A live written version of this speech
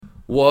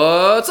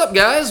What's up,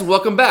 guys?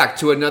 Welcome back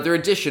to another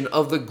edition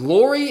of the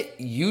Glory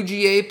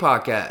UGA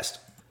podcast.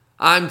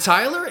 I'm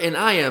Tyler, and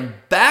I am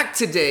back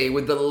today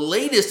with the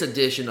latest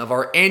edition of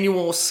our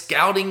annual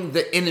Scouting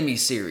the Enemy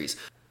series.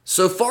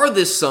 So far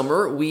this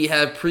summer, we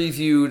have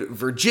previewed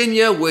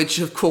Virginia, which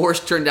of course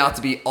turned out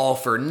to be all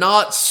for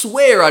naught.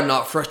 Swear I'm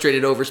not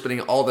frustrated over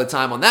spending all the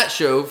time on that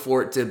show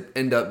for it to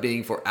end up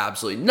being for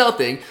absolutely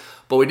nothing.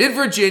 But we did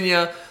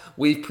Virginia.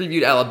 We've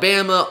previewed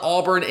Alabama,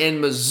 Auburn, and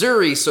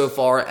Missouri so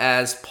far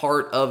as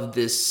part of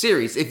this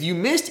series. If you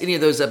missed any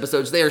of those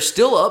episodes, they are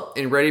still up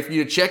and ready for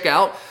you to check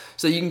out,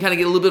 so you can kind of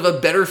get a little bit of a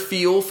better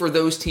feel for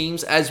those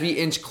teams as we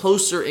inch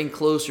closer and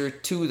closer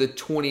to the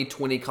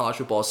 2020 college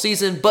football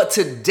season. But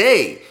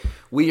today,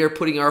 we are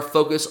putting our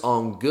focus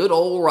on good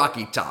old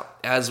Rocky Top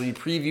as we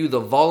preview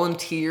the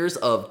Volunteers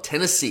of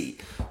Tennessee.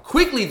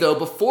 Quickly though,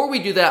 before we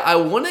do that, I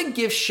want to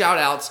give shout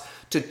outs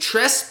to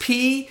Tress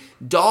P,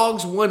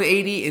 Dogs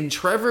 180, and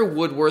Trevor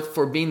Woodworth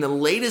for being the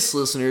latest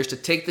listeners to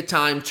take the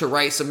time to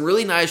write some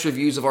really nice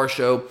reviews of our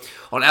show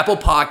on Apple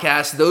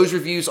Podcasts. Those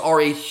reviews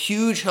are a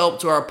huge help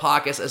to our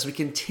podcast as we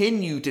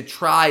continue to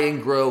try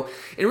and grow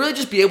and really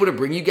just be able to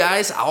bring you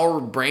guys our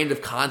brand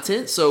of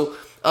content. So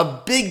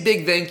a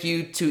big thank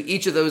you to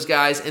each of those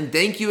guys, and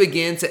thank you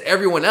again to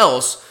everyone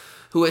else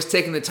who has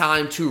taken the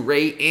time to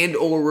rate and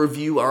or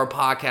review our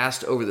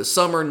podcast over the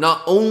summer.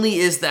 Not only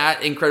is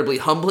that incredibly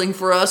humbling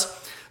for us,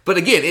 but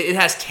again, it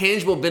has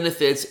tangible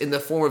benefits in the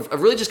form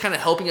of really just kind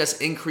of helping us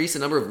increase the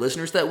number of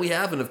listeners that we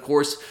have. And of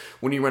course,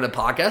 when you run a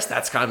podcast,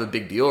 that's kind of a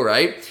big deal,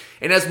 right?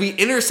 And as we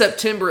enter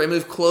September and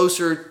move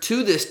closer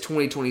to this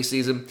 2020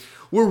 season,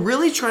 we're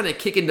really trying to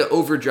kick into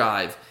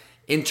overdrive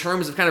in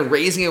terms of kind of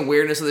raising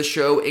awareness of the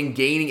show and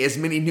gaining as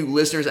many new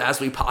listeners as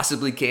we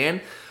possibly can.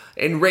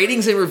 And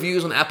ratings and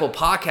reviews on Apple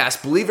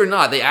Podcasts, believe it or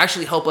not, they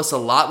actually help us a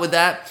lot with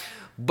that.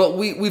 But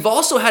we've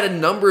also had a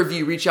number of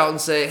you reach out and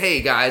say,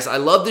 hey guys, I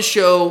love the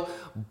show,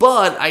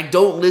 but I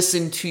don't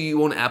listen to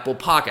you on Apple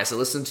Podcasts. I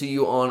listen to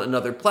you on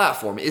another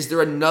platform. Is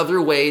there another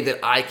way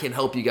that I can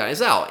help you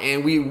guys out?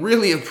 And we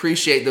really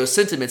appreciate those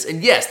sentiments.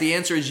 And yes, the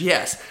answer is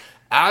yes.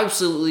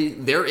 Absolutely,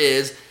 there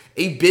is.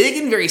 A big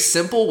and very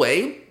simple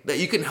way that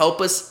you can help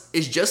us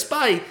is just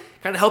by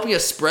kind of helping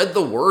us spread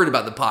the word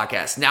about the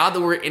podcast. Now that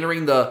we're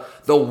entering the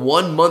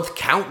 1 month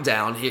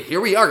countdown,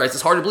 here we are, guys.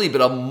 It's hard to believe,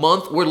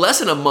 but we're less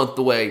than a month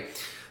away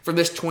from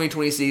this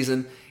 2020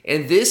 season.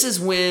 And this is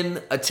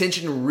when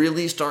attention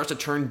really starts to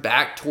turn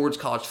back towards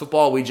college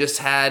football. We just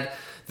had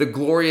the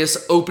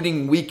glorious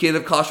opening weekend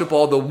of college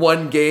football, the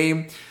one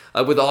game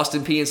with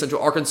Austin Peay and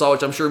Central Arkansas,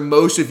 which I'm sure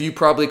most of you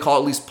probably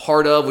caught at least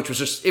part of, which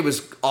was it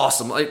was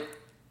awesome. Like,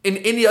 in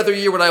any other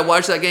year would I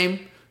watch that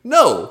game?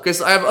 No,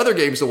 because I have other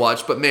games to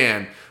watch. But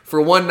man,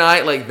 for one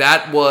night, like,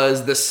 that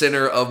was the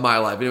center of my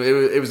life.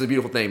 It was a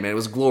beautiful thing, man. It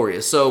was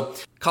glorious. So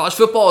college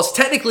football is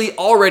technically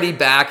already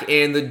back,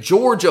 and the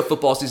Georgia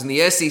football season,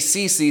 the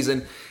SEC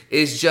season,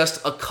 is just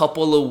a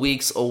couple of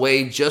weeks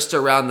away, just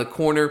around the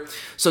corner.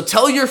 So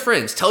tell your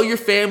friends, tell your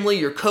family,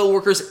 your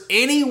coworkers,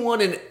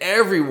 anyone and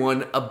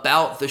everyone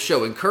about the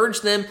show.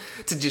 Encourage them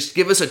to just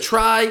give us a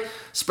try.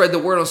 Spread the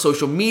word on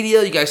social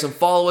media. You guys can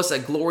follow us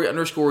at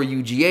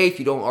glory_UGA if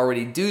you don't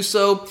already do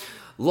so.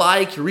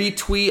 Like,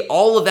 retweet,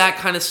 all of that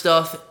kind of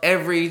stuff.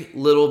 Every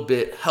little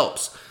bit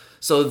helps.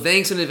 So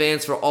thanks in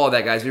advance for all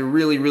that, guys. We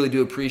really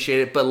do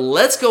appreciate it. But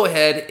let's go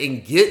ahead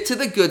and get to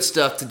the good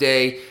stuff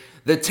today.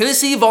 The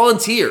Tennessee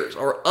Volunteers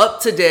are up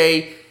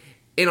today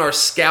in our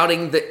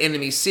Scouting the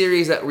Enemy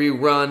series that we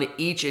run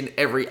each and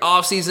every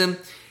offseason.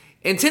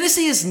 And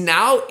Tennessee is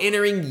now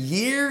entering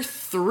year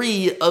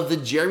 3 of the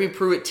Jeremy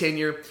Pruitt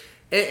tenure.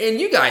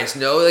 And you guys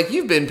know, like,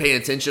 you've been paying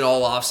attention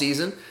all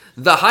offseason.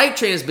 The hype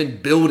train has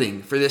been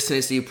building for this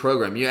Tennessee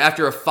program. You know,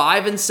 after a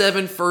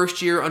 5-7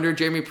 first year under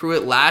Jeremy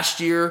Pruitt last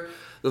year,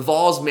 the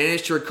Vols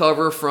managed to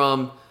recover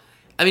from,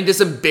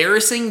 does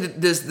embarrassing,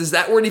 does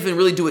that word even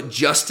really do it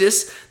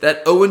justice?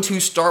 That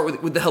 0-2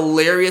 start with the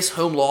hilarious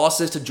home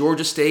losses to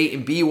Georgia State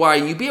and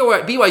BYU.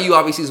 BYU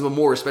obviously is a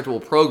more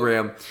respectable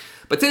program,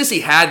 but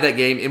Tennessee had that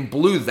game and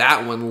blew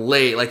that one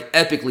late, like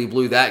epically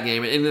blew that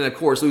game. And then, of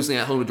course, losing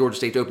at home to Georgia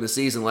State to open the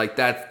season, like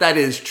that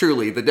is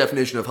truly the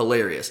definition of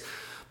hilarious.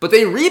 But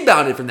they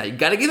rebounded from that. You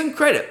got to give them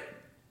credit.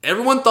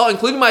 Everyone thought,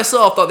 including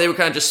myself, thought they would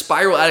kind of just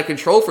spiral out of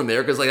control from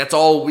there because, like, that's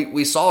all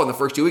we saw in the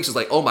first 2 weeks. It was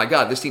like, oh my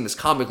God, this team is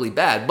comically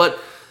bad. But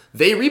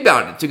they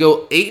rebounded to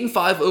go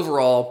 8-5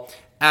 overall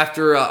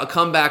after a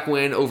comeback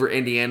win over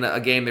Indiana,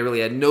 a game they really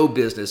had no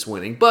business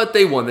winning. But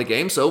they won the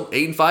game, so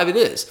 8-5 it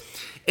is.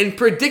 And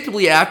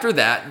predictably after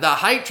that, the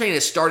hype train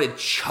has started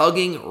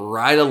chugging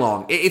right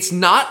along. It's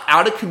not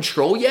out of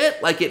control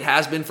yet like it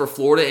has been for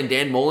Florida and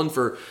Dan Mullen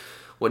for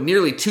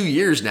nearly 2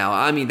 years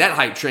now. That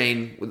hype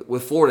train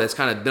with Florida has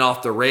kind of been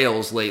off the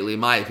rails lately, in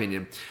my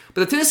opinion.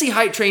 But the Tennessee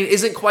hype train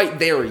isn't quite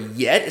there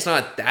yet. It's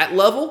not at that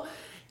level.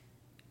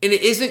 And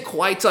it isn't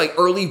quite to like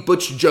early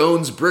Butch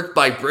Jones brick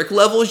by brick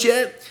levels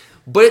yet.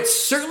 But it's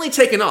certainly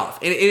taken off.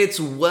 And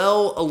it's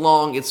well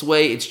along its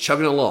way. It's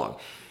chugging along.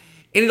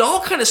 And it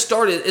all kind of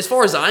started, as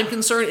far as I'm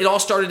concerned, it all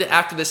started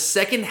after the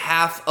second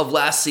half of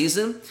last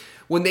season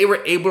when they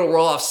were able to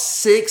roll off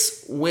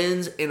 6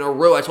 wins in a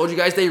row. I told you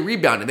guys they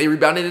rebounded. They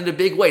rebounded in a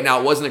big way. Now,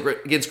 it wasn't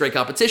against great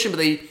competition, but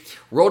they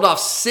rolled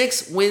off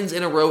 6 wins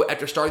in a row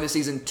after starting the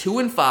season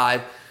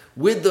 2-5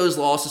 with those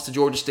losses to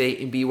Georgia State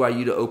and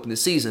BYU to open the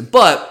season.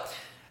 But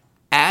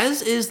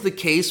as is the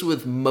case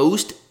with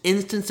most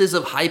instances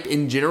of hype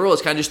in general,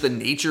 it's kind of just the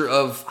nature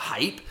of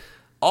hype,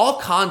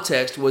 all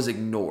context was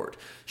ignored.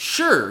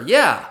 Sure,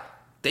 yeah,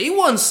 they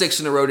won 6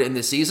 in a row to end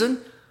the season,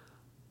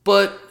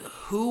 but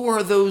who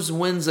are those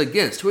wins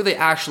against? Who are they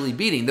actually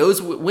beating?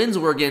 Those wins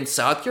were against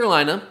South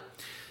Carolina,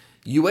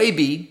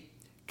 UAB,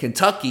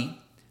 Kentucky,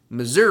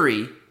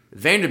 Missouri,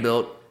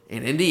 Vanderbilt,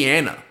 and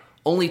Indiana.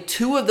 Only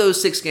 2 of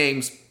those 6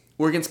 games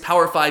were against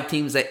Power 5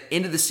 teams that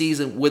ended the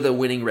season with a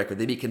winning record.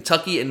 They beat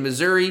Kentucky and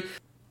Missouri,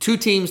 2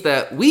 teams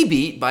that we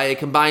beat by a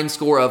combined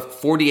score of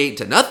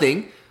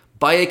 48-0,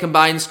 by a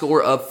combined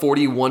score of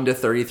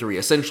 41-33.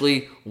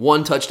 Essentially,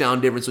 1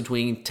 touchdown difference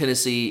between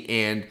Tennessee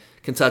and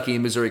Kentucky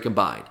and Missouri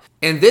combined.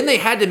 And then they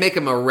had to make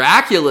a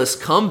miraculous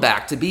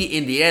comeback to beat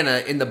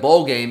Indiana in the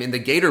bowl game, in the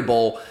Gator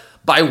Bowl,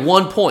 by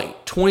 1 point,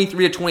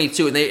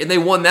 23-22. And they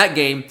won that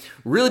game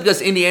really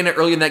because Indiana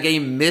early in that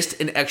game missed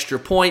an extra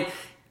point.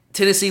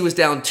 Tennessee was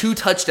down 2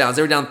 touchdowns.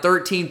 They were down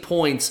 13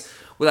 points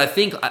with, I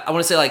want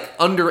to say like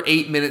under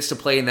 8 minutes to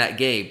play in that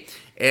game.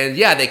 And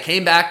yeah, they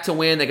came back to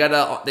win.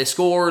 They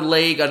scored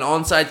late, got an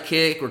onside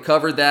kick,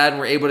 recovered that, and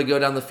were able to go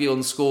down the field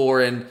and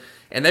score, and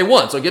they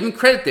won. So give them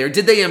credit there.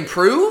 Did they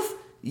improve?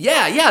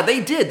 Yeah,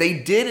 they did. They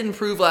did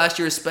improve last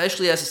year,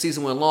 especially as the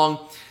season went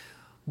along.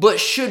 But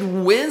should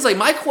wins,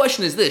 my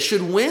question is this,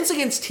 should wins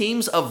against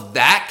teams of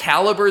that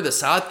caliber, the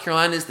South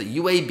Carolinas, the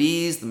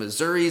UABs, the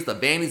Missouris, the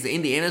Vandies, the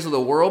Indianas of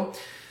the world,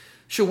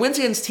 should wins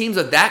against teams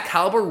of that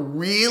caliber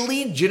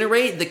really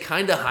generate the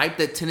kind of hype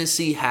that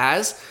Tennessee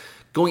has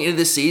going into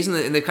this season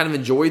and they kind of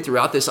enjoyed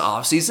throughout this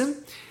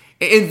offseason?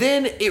 And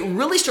then it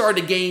really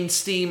started to gain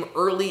steam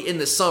early in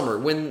the summer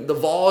when the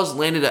Vols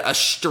landed a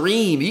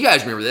stream, you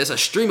guys remember this, a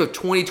stream of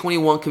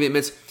 2021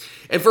 commitments.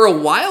 And for a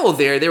while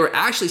there, they were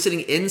actually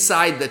sitting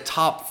inside the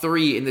top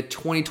 3 in the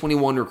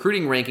 2021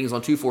 recruiting rankings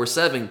on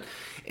 247.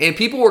 And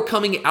people were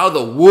coming out of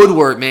the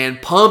woodwork, man,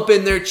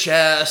 pumping their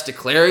chest,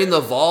 declaring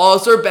the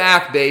Vols are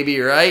back, baby,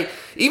 right?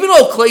 Even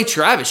old Clay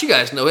Travis, you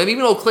guys know him,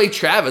 even old Clay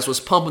Travis was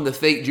pumping the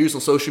fake juice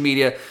on social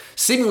media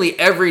seemingly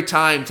every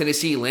time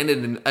Tennessee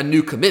landed a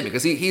new commitment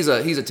because he's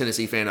a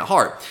Tennessee fan at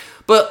heart.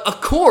 But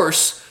of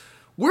course,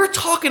 we're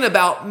talking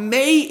about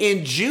May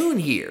and June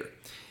here.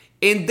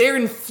 And their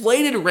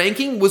inflated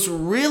ranking was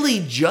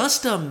really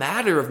just a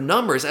matter of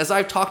numbers, as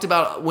I've talked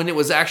about when it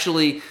was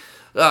actually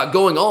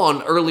going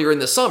on earlier in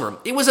the summer.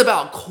 It was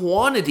about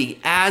quantity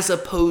as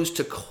opposed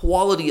to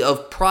quality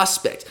of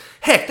prospect.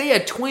 Heck, they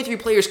had 23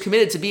 players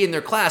committed to be in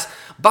their class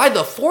by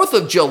the 4th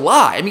of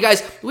July. I mean,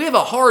 guys, we have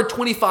a hard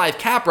 25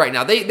 cap right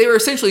now. They were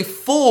essentially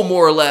full,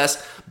 more or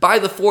less, by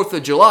the 4th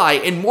of July,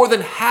 and more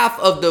than half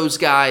of those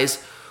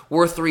guys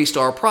were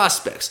 3-star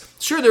prospects.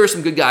 Sure, there were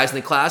some good guys in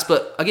the class,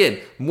 but again,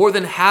 more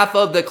than half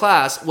of the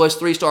class was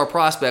 3-star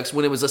prospects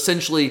when it was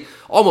essentially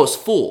almost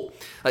full.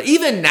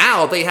 Even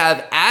now, they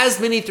have as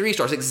many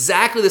 3-stars,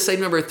 exactly the same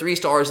number of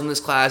 3-stars in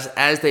this class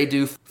as they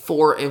do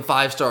 4 and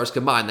 5 stars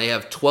combined. They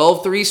have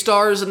 12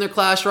 3-stars in their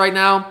class right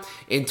now,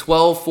 and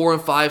 12 4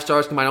 and 5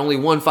 stars combined, only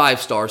 1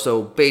 5-star,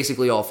 so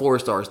basically all 4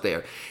 stars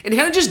there. And to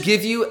kind of just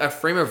give you a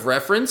frame of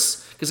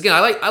reference, because again,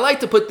 I like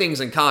to put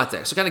things in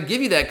context, so kind of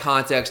give you that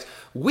context,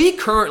 we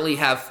currently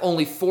have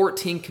only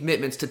 14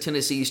 commitments to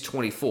Tennessee's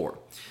 24.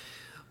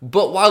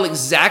 But while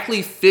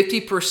exactly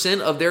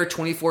 50% of their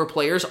 24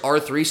 players are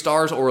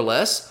 3-stars or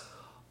less,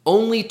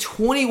 only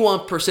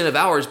 21% of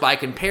ours, by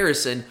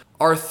comparison,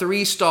 are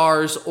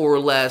 3-stars or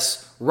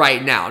less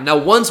right now. Now,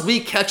 once we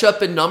catch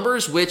up in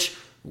numbers, which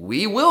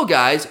we will,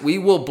 guys, we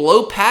will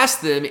blow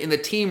past them in the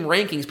team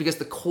rankings because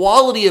the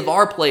quality of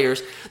our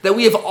players that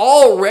we have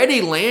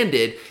already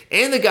landed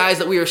and the guys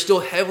that we are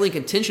still heavily in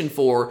contention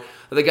for,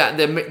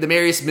 the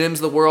Marius Mims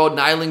of the world,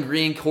 Nyland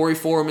Green, Corey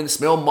Foreman,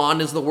 Smell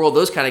Mondens of the world,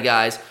 those kind of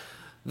guys,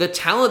 the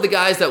talent of the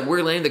guys that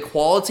we're landing, the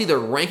quality, the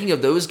ranking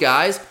of those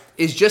guys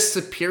is just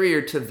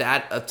superior to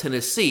that of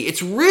Tennessee.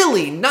 It's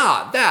really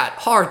not that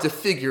hard to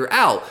figure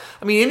out.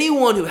 I mean,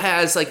 anyone who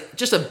has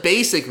just a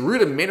basic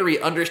rudimentary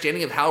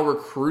understanding of how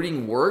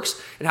recruiting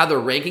works and how the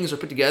rankings are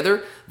put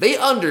together, they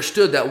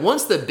understood that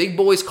once the big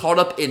boys caught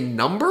up in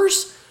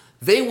numbers,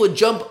 they would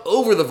jump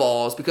over the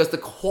Vols because the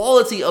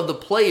quality of the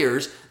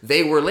players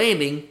they were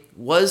landing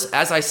was,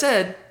 as I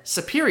said,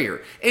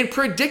 superior. And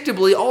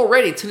predictably,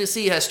 already,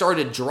 Tennessee has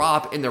started to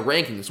drop in the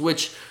rankings,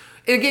 which,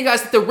 and again,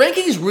 guys, the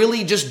rankings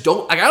really just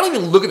don't, I don't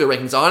even look at the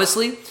rankings,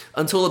 honestly,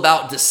 until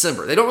about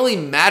December. They don't really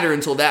matter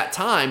until that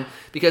time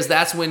because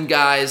that's when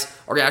guys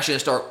are actually going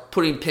to start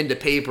putting pen to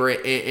paper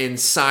and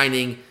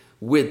signing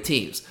with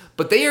teams.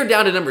 But they are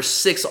down to number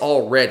 6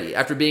 already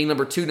after being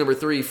number 2, number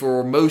 3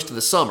 for most of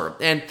the summer.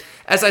 And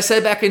as I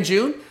said back in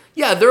June,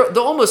 yeah, they'll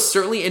almost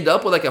certainly end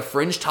up with a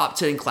fringe top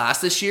 10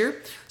 class this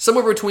year.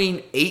 Somewhere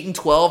between 8 and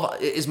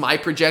 12 is my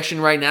projection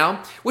right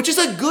now, which is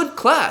a good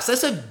class.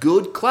 That's a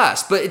good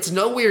class, but it's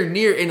nowhere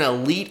near an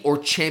elite or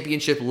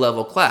championship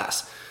level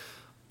class.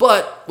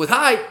 But with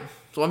hype,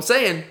 that's what I'm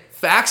saying,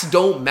 facts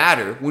don't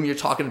matter when you're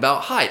talking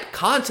about hype.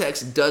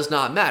 Context does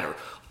not matter.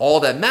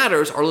 All that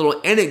matters are little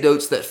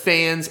anecdotes that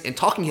fans and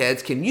talking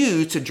heads can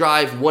use to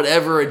drive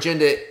whatever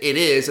agenda it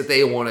is that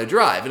they want to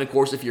drive. And of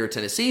course, if you're a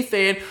Tennessee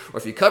fan or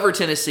if you cover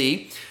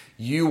Tennessee,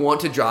 you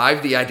want to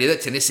drive the idea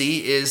that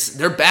Tennessee is,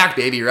 they're back,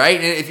 baby, right?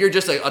 And if you're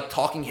just a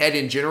talking head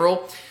in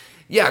general,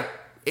 yeah,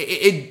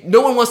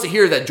 no one wants to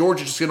hear that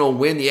Georgia's just going to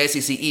win the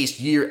SEC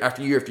East year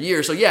after year after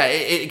year. So yeah,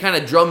 it kind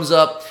of drums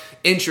up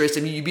interest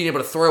in you being able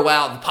to throw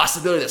out the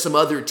possibility that some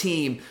other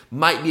team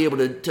might be able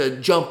to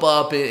jump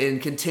up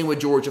and contend with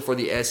Georgia for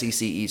the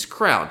SEC East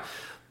crown.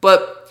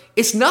 But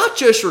it's not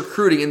just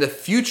recruiting in the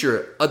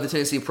future of the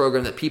Tennessee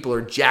program that people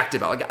are jacked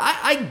about. Like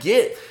I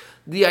get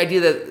the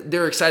idea that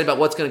they're excited about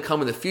what's going to come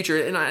in the future,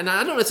 and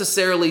I don't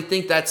necessarily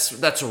think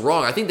that's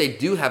wrong. I think they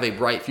do have a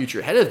bright future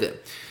ahead of them.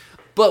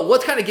 But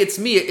what kind of gets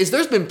me is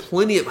there's been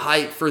plenty of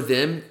hype for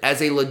them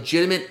as a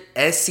legitimate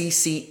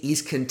SEC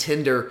East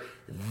contender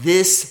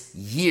this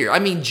year. I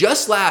mean,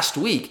 just last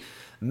week,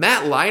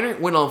 Matt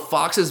Leinart went on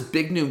Fox's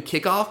Big Noon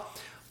Kickoff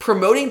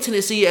promoting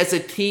Tennessee as a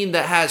team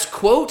that has,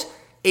 quote,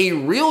 a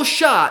real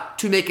shot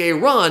to make a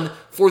run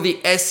for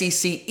the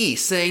SEC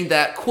East, saying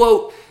that,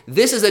 quote,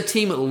 this is a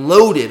team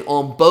loaded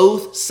on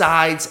both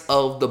sides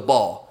of the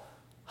ball.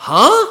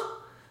 Huh?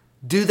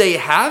 Do they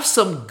have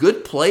some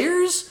good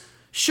players?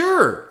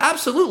 Sure,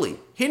 absolutely.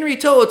 Henry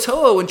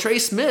To'oTo'o and Trey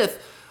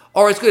Smith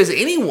are as good as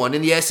anyone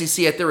in the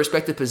SEC at their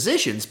respective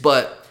positions,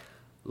 but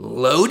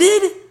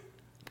loaded?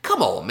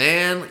 Come on,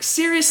 man. Like,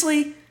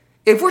 seriously?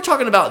 If we're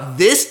talking about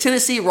this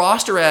Tennessee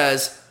roster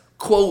as,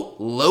 quote,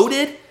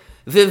 loaded,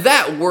 then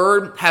that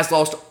word has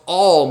lost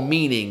all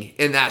meaning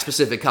in that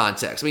specific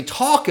context. I mean,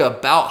 talk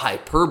about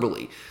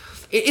hyperbole.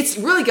 It's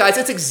really, guys,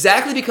 it's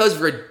exactly because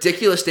of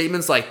ridiculous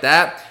statements like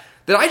that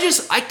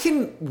I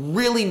can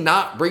really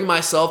not bring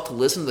myself to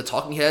listen to the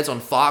talking heads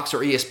on Fox or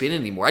ESPN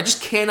anymore. I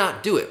just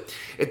cannot do it.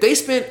 If they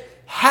spent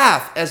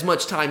half as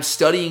much time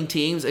studying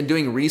teams and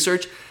doing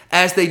research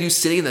as they do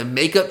sitting in the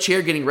makeup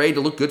chair getting ready to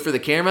look good for the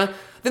camera,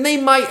 then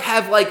they might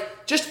have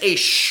like just a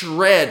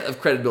shred of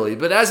credibility.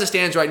 But as it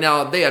stands right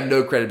now, they have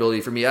no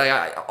credibility for me.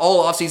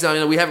 All offseason, I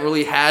mean, we haven't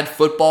really had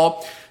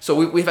football. So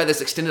we've had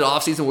this extended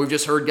offseason where we've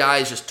just heard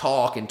guys just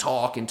talk ad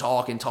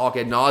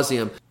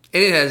nauseum.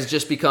 And it has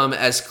just become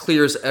as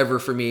clear as ever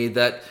for me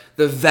that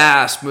the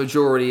vast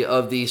majority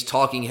of these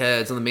talking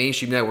heads on the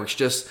mainstream networks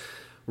just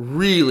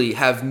really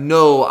have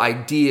no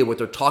idea what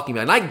they're talking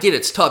about. And I get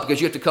it's tough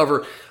because you have to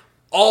cover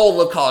all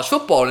of college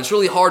football, and it's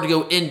really hard to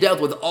go in depth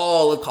with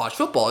all of college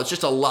football. It's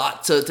just a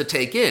lot to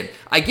take in.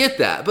 I get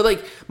that. But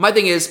like my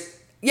thing is,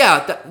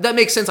 yeah, that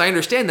makes sense. I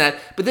understand that.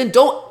 But then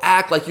don't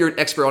act like you're an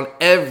expert on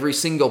every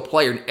single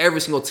player and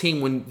every single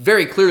team when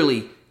very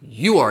clearly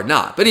you are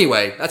not. But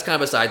anyway, that's kind of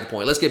beside the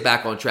point. Let's get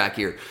back on track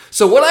here.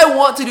 So what I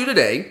want to do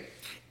today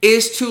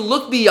is to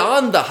look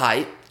beyond the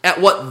hype at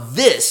what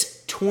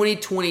this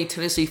 2020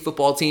 Tennessee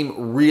football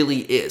team really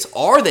is.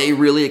 Are they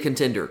really a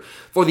contender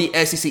for the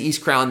SEC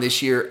East crown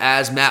this year,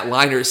 as Matt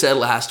Leinart said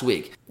last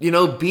week? You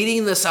know,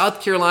 beating the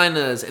South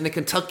Carolinas and the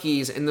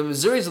Kentuckys and the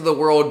Missouris of the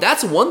world,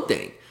 that's one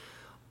thing.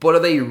 But are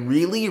they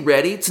really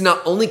ready to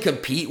not only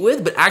compete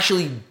with, but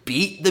actually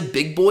beat the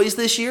big boys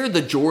this year?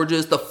 The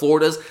Georgias, the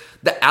Floridas,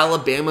 the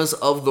Alabamas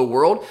of the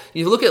world.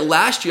 You look at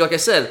last year, like I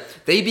said,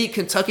 they beat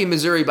Kentucky and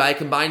Missouri by a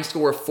combined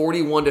score of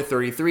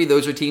 41-33.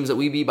 Those are teams that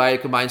we beat by a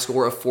combined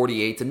score of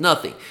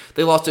 48-0.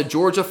 They lost to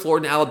Georgia,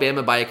 Florida, and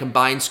Alabama by a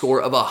combined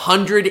score of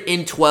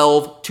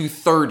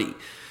 112-30.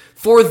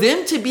 For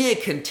them to be a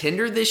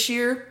contender this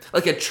year,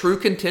 like a true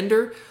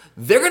contender,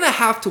 they're going to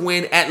have to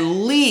win at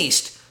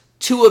least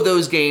 2 of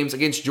those games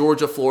against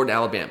Georgia, Florida, and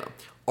Alabama.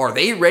 Are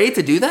they ready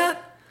to do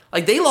that?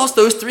 Like, they lost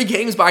those 3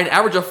 games by an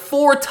average of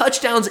 4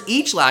 touchdowns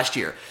each last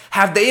year.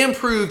 Have they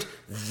improved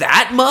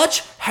that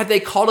much? Have they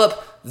caught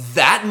up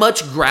that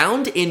much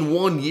ground in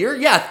 1 year?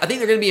 Yeah, I think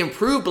they're going to be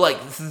improved, but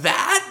like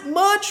that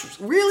much?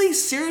 Really?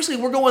 Seriously?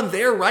 We're going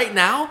there right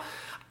now?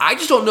 I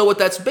just don't know what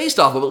that's based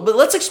off of, but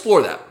let's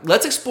explore that.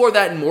 Let's explore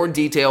that in more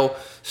detail,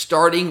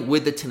 starting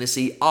with the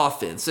Tennessee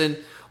offense. And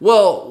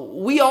well,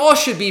 we all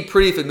should be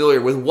pretty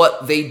familiar with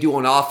what they do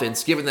on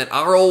offense, given that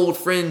our old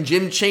friend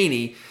Jim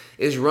Chaney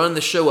is running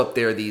the show up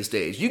there these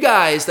days. You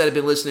guys that have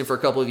been listening for a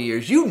couple of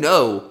years, you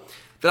know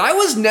that I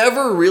was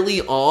never really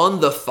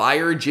on the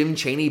fire Jim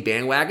Chaney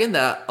bandwagon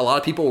that a lot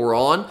of people were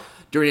on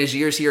during his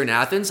years here in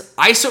Athens.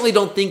 I certainly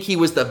don't think he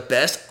was the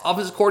best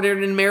offensive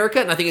coordinator in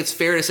America, and I think it's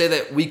fair to say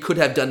that we could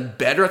have done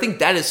better. I think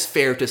that is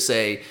fair to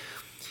say.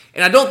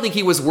 And I don't think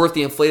he was worth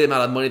the inflated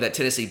amount of money that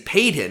Tennessee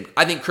paid him.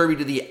 I think Kirby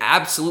did the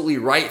absolutely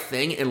right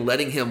thing in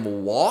letting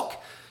him walk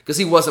because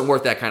he wasn't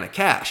worth that kind of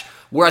cash.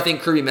 Where I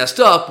think Kirby messed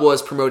up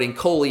was promoting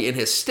Coley in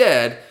his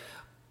stead,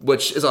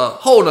 which is a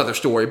whole nother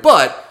story.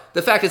 But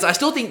the fact is, I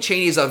still think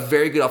Chaney is a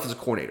very good offensive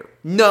coordinator.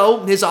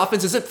 No, his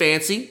offense isn't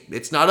fancy.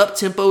 It's not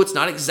up-tempo. It's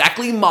not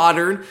exactly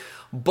modern.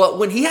 But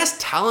when he has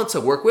talent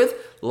to work with,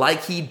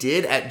 like he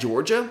did at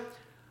Georgia,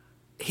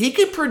 he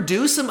could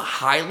produce some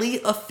highly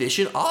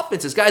efficient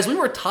offenses. Guys, we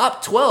were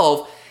top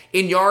 12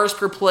 in yards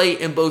per play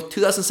in both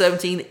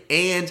 2017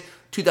 and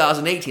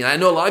 2018. I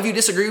know a lot of you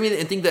disagree with me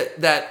and think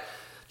that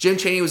Jim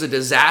Chaney was a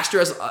disaster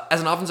as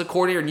an offensive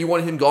coordinator, and you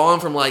wanted him gone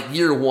from like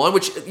year one,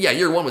 which, yeah,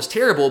 year one was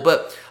terrible.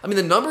 But, I mean,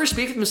 the numbers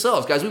speak for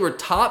themselves, guys. We were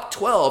top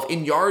 12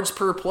 in yards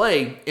per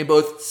play in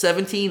both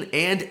 17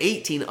 and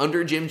 18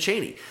 under Jim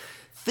Chaney.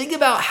 Think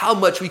about how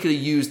much we could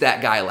have used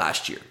that guy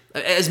last year.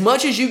 As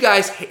much as you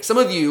guys, some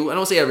of you, I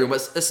don't say everyone,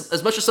 but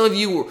as much as some of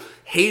you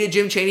hated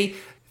Jim Chaney,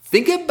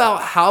 think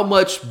about how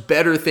much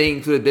better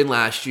things would have been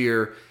last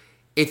year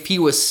if he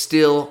was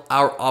still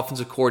our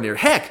offensive coordinator.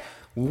 Heck,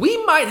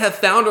 we might have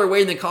found our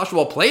way in the college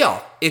football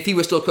playoff if he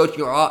was still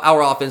coaching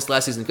our offense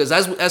last season. Because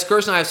as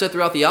Curtis and I have said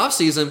throughout the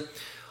offseason,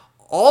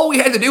 all we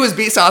had to do was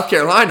beat South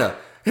Carolina,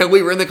 and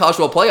we were in the college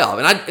football playoff.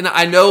 And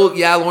I know,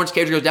 yeah, Lawrence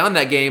Cager goes down in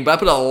that game, but I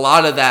put a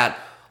lot of that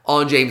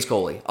on James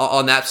Coley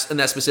in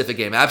that specific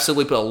game. I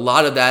absolutely put a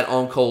lot of that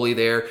on Coley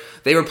there.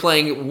 They were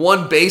playing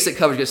one basic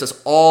coverage against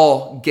us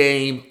all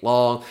game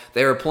long.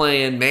 They were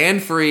playing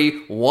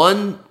man-free,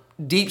 one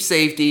deep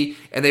safety,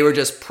 and they were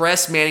just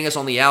press manning us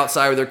on the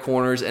outside of their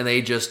corners, and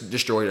they just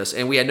destroyed us,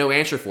 and we had no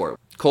answer for it.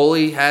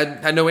 Coley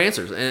had no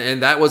answers,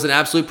 and that was an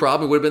absolute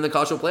problem. It would have been the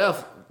college football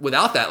playoff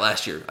without that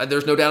last year.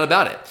 There's no doubt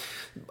about it.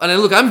 And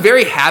look, I'm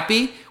very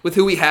happy with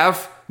who we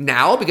have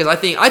now, because I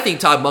think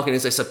Todd Monken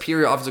is a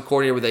superior offensive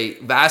coordinator with a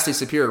vastly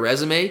superior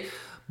resume.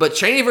 But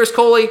Chaney versus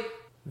Coley,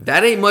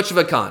 that ain't much of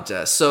a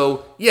contest.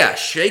 So, yeah,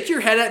 shake your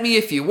head at me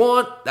if you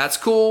want. That's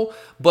cool.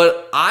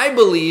 But I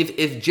believe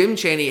if Jim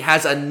Chaney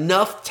has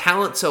enough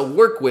talent to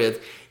work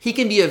with, he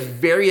can be a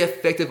very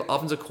effective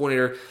offensive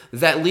coordinator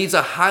that leads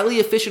a highly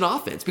efficient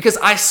offense. Because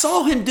I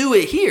saw him do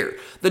it here.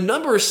 The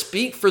numbers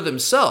speak for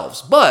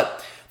themselves.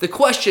 But the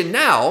question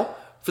now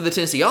for the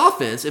Tennessee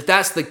offense, if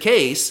that's the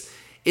case,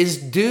 is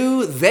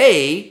do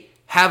they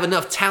have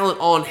enough talent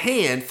on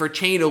hand for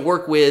Chaney to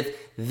work with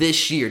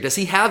this year? Does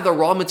he have the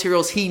raw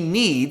materials he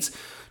needs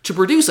to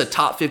produce a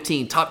top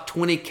 15, top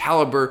 20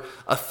 caliber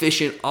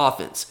efficient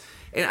offense?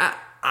 And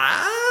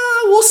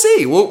we'll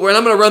see. And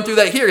I'm going to run through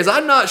that here because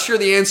I'm not sure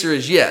the answer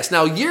is yes.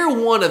 Now, year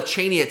one of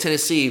Chaney at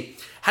Tennessee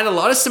had a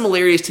lot of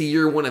similarities to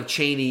year one of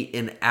Chaney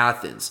in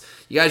Athens.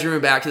 You guys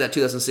remember back to that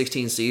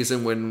 2016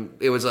 season when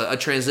it was a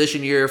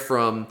transition year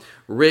from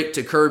Rick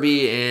to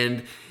Kirby,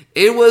 and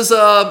it was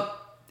a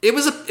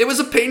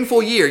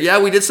painful year.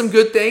 Yeah, we did some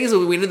good things.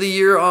 We ended the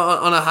year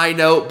on a high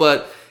note,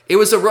 but it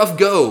was a rough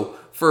go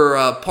for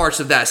parts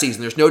of that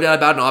season. There's no doubt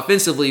about it. And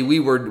offensively, we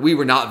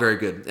were not very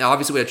good. Now,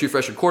 obviously, we had a true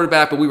freshman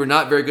quarterback, but we were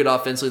not very good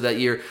offensively that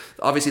year.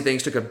 Obviously,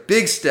 things took a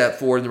big step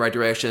forward in the right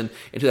direction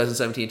in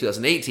 2017,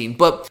 2018.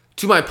 But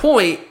to my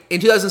point, in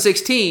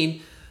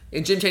 2016,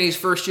 in Jim Chaney's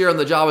first year on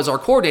the job as our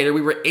coordinator,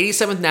 we were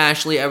 87th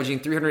nationally, averaging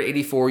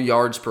 384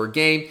 yards per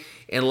game.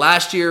 And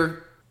last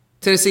year,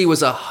 Tennessee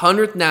was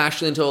 100th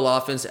nationally in total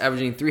offense,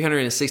 averaging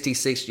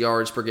 366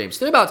 yards per game. So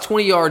they're about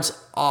 20 yards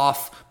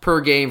off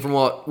per game from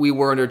what we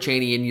were under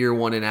Chaney in year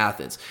one in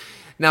Athens.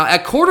 Now,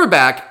 at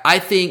quarterback, I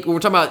think, when we're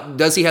talking about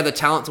does he have the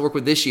talent to work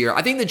with this year,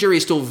 I think the jury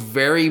is still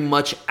very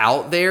much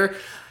out there.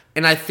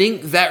 And I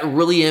think that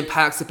really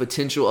impacts the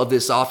potential of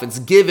this offense,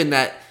 given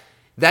that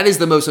that is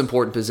the most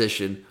important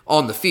position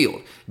on the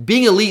field.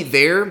 Being elite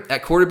there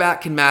at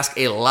quarterback can mask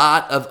a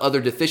lot of other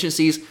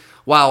deficiencies,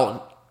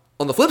 while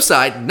on the flip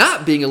side,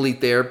 not being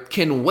elite there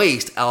can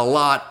waste a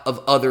lot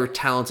of other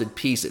talented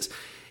pieces.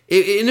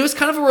 And it was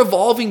kind of a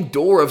revolving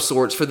door of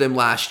sorts for them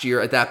last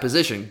year at that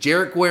position.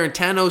 Jarrett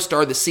Guarantano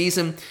started the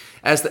season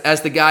as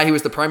the guy who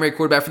was the primary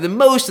quarterback for the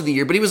most of the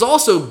year, but he was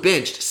also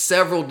benched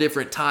several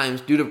different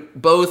times due to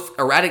both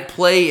erratic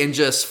play and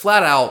just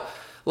flat out,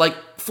 like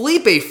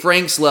Felipe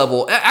Franks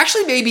level,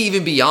 actually maybe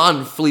even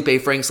beyond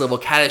Felipe Franks level,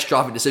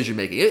 catastrophic decision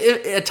making.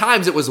 At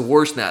times it was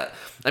worse than that.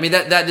 I mean,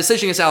 that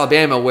decision against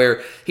Alabama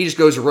where he just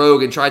goes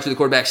rogue and tries to the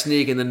quarterback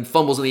sneak and then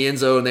fumbles in the end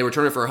zone and they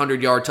return it for a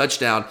 100-yard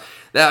touchdown.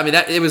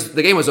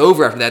 The game was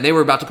over after that, and they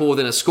were about to pull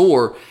within a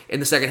score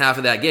in the second half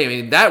of that game. I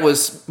mean, that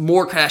was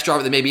more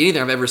catastrophic than maybe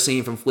anything I've ever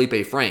seen from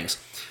Felipe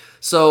Franks.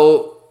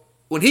 So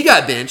when he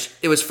got benched,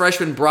 it was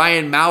freshman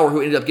Brian Maurer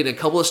who ended up getting a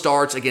couple of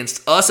starts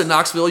against us in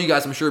Knoxville. You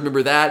guys, I'm sure,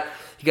 remember that.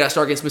 He got a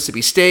start against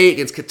Mississippi State,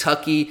 against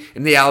Kentucky,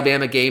 in the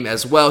Alabama game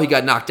as well. He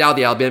got knocked out of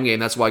the Alabama game.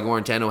 That's why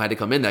Guarantano had to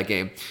come in that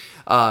game.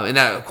 And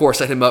that, of course,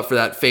 set him up for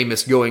that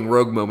famous going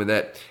rogue moment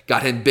that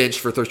got him benched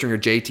for third-stringer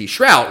J.T.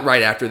 Shrout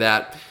right after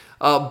that.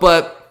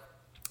 But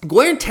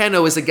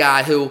Guarantano is a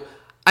guy who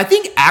I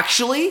think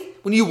actually,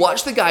 when you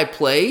watch the guy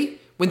play,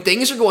 when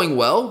things are going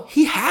well,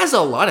 he has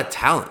a lot of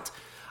talent.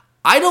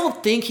 I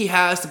don't think he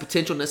has the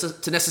potential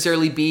to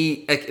necessarily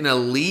be an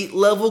elite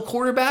level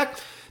quarterback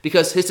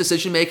because his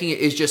decision making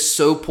is just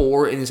so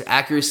poor and his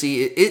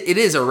accuracy, it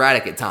is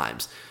erratic at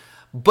times.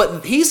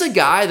 But he's a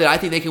guy that I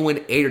think they can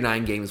win 8 or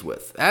 9 games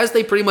with, as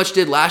they pretty much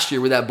did last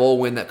year with that bowl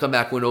win, that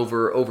comeback win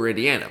over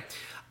Indiana.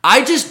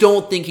 I just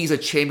don't think he's a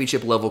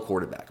championship level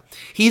quarterback.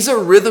 He's a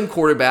rhythm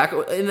quarterback,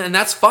 and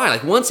that's fine.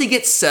 Like once he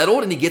gets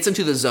settled and he gets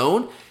into the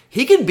zone,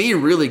 he can be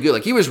really good.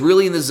 Like he was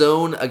really in the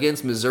zone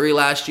against Missouri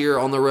last year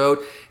on the road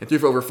and threw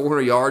for over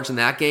 400 yards in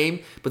that game.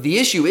 But the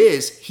issue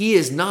is he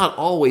is not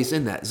always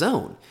in that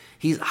zone.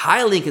 He's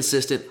highly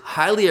inconsistent,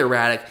 highly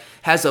erratic,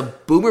 has a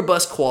boomer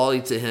bust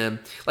quality to him.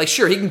 Like,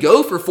 sure, he can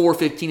go for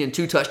 415 and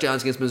 2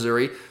 touchdowns against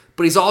Missouri,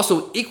 but he's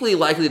also equally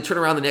likely to turn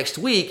around the next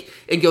week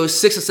and go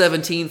 6 of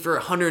 17 for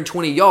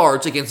 120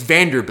 yards against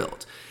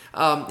Vanderbilt.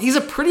 He's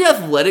a pretty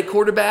athletic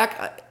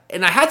quarterback,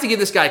 and I have to give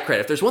this guy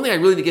credit. If there's one thing I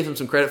really need to give him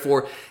some credit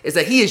for, is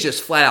that he is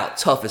just flat out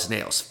tough as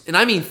nails. And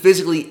I mean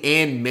physically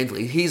and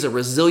mentally. He's a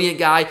resilient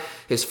guy.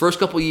 His first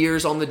couple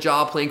years on the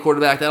job playing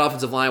quarterback, that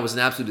offensive line was an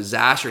absolute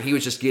disaster. He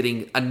was just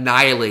getting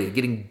annihilated,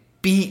 getting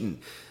beaten.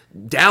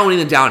 Down in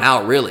and down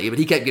out, really. But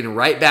he kept getting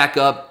right back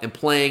up and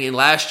playing. And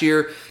last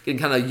year, getting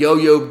kind of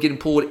yo-yo, getting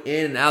pulled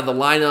in and out of the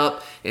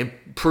lineup. And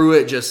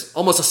Pruitt just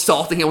almost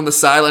assaulting him on the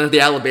sideline of the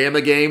Alabama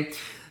game.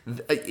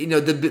 You know,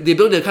 the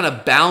ability to kind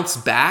of bounce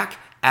back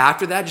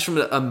after that, just from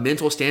a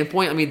mental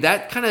standpoint, I mean,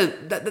 that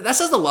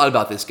says a lot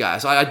about this guy.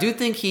 So I do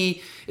think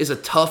he is a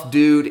tough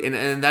dude,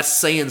 and that's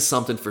saying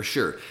something for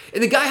sure.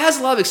 And the guy has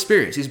a lot of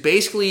experience. He's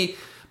basically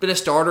been a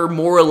starter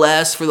more or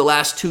less for the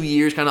last 2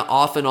 years, kind of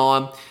off and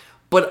on.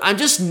 But I'm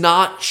just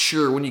not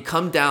sure, when you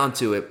come down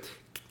to it,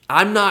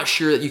 I'm not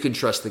sure that you can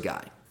trust the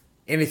guy.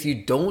 And if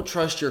you don't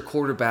trust your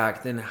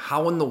quarterback, then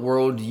how in the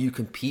world do you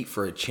compete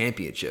for a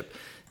championship?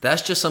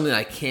 That's just something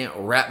I can't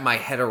wrap my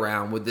head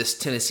around with this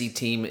Tennessee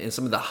team and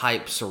some of the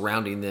hype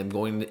surrounding them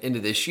going into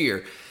this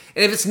year.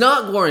 And if it's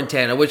not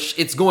Guarantano, which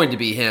it's going to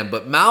be him,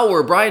 but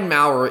Brian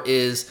Maurer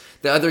is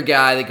the other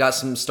guy that got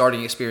some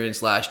starting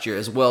experience last year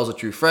as well as a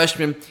true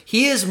freshman.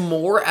 He is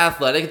more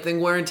athletic than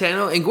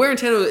Guarantano, and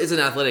Guarantano is an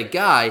athletic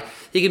guy.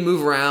 He can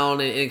move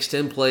around and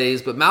extend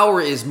plays, but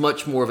Maurer is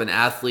much more of an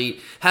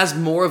athlete, has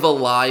more of a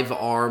live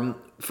arm.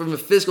 From a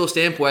physical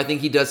standpoint, I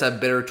think he does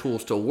have better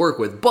tools to work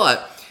with,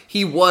 but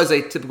he was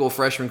a typical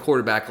freshman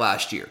quarterback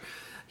last year.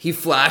 He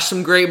flashed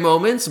some great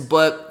moments,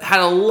 but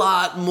had a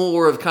lot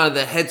more of kind of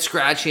the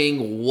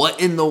head-scratching,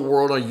 what in the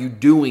world are you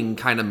doing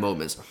kind of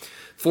moments.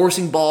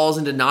 Forcing balls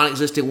into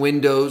non-existent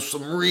windows,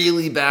 some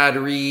really bad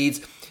reads,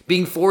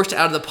 being forced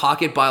out of the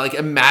pocket by like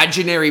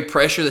imaginary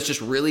pressure that's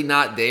just really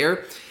not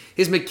there.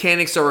 His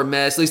mechanics are a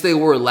mess, at least they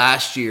were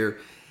last year.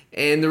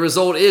 And the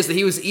result is that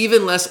he was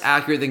even less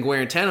accurate than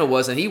Guarantano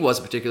was, and he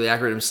wasn't particularly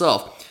accurate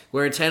himself.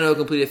 Guarantano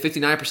completed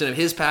 59% of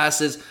his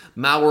passes,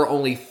 Maurer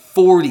only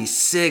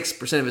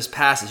 46% of his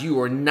passes.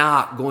 You are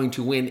not going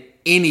to win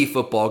any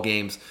football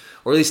games,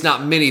 or at least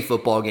not many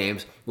football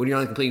games, when you're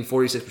only completing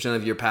 46%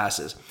 of your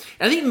passes.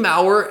 And I think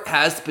Maurer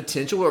has the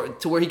potential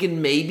to where he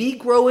can maybe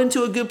grow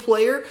into a good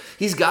player.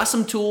 He's got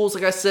some tools,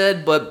 like I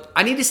said, but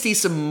I need to see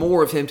some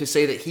more of him to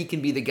say that he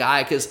can be the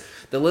guy, because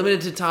the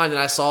limited time that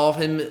I saw of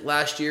him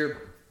last year,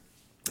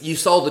 you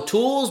saw the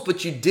tools,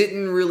 but you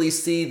didn't really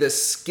see the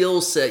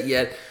skill set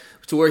yet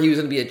to where he was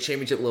going to be a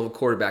championship-level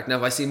quarterback. Now,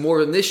 if I see more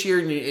of him this year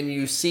and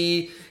you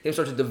see him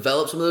start to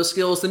develop some of those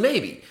skills, then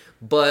maybe.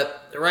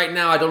 But right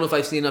now, I don't know if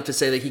I've seen enough to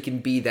say that he can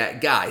be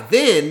that guy.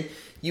 Then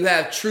you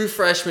have true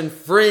freshman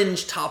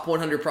fringe top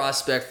 100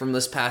 prospect from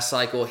this past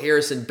cycle,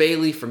 Harrison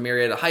Bailey from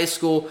Marietta High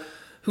School,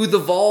 who the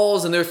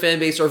Vols and their fan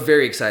base are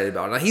very excited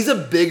about. Now, he's a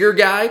bigger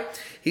guy.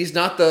 He's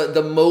not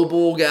the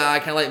mobile guy,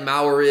 kind of like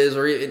Maurer is,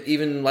 or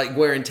even like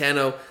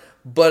Guarantano.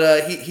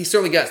 But he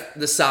certainly got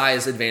the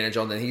size advantage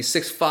on that. He's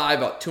 6'5",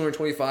 about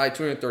 225,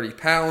 230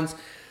 pounds.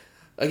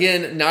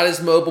 Again, not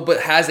as mobile,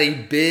 but has a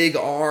big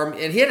arm.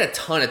 And he had a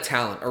ton of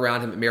talent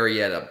around him at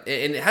Marietta.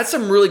 And had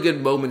some really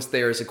good moments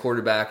there as a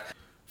quarterback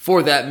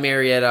for that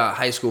Marietta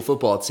high school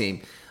football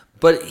team.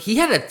 But he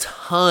had a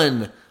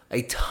ton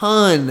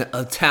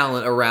of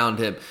talent around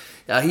him.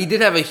 He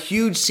did have a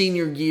huge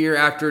senior year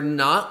after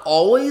not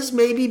always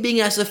maybe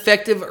being as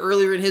effective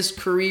earlier in his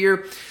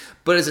career.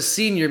 But as a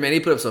senior, man, he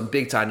put up some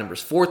big-time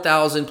numbers.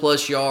 4,000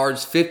 plus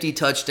yards, 50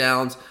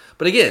 touchdowns.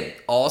 But again,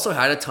 also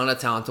had a ton of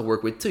talent to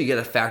work with, too. You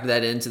got to factor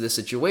that into the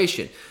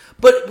situation.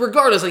 But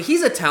regardless, like,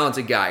 he's a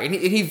talented guy. And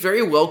he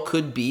very well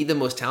could be the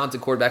most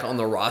talented quarterback on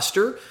the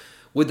roster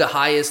with the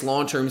highest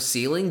long-term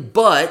ceiling.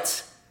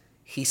 But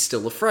he's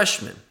still a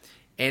freshman.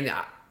 And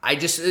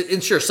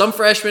and sure, some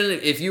freshmen,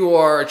 if you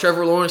are a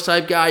Trevor Lawrence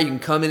type guy, you can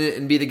come in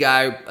and be the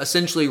guy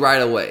essentially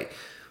right away.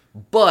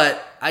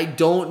 But I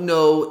don't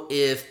know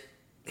if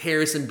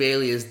Harrison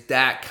Bailey is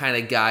that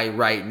kind of guy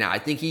right now. I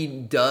think he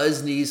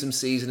does need some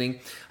seasoning.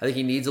 I think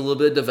he needs a little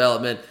bit of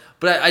development.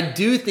 But I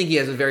do think he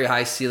has a very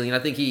high ceiling. And I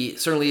think he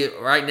certainly,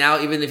 right now,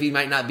 even if he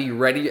might not be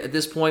ready at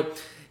this point,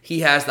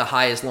 he has the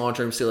highest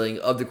long-term ceiling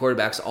of the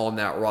quarterbacks on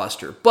that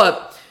roster.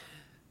 But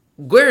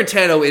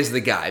Guarantano is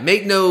the guy.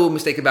 Make no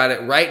mistake about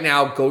it. Right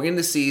now, going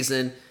into the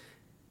season,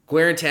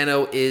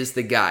 Guarantano is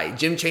the guy.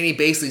 Jim Chaney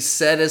basically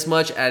said as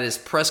much at his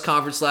press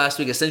conference last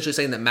week, essentially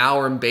saying that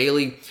Maurer and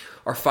Bailey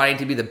are fighting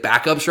to be the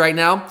backups right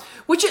now,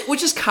 which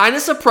is kind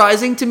of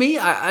surprising to me.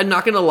 I'm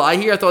not going to lie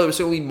here. I thought it was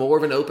certainly more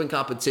of an open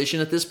competition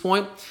at this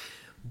point,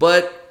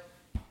 but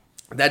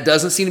that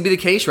doesn't seem to be the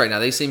case right now.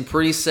 They seem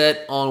pretty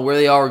set on where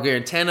they are with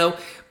Guarantano,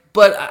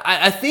 but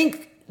I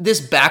think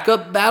this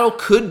backup battle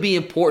could be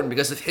important,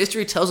 because if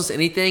history tells us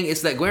anything,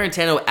 it's that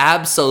Guarantano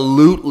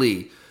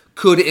absolutely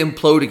could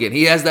implode again.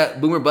 He has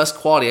that boomer bust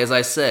quality, as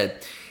I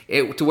said,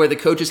 to where the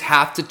coaches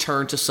have to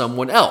turn to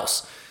someone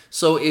else.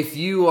 So if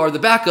you are the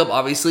backup,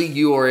 obviously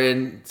you are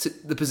in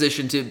the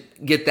position to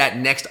get that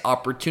next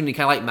opportunity,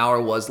 kind of like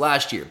Maurer was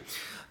last year.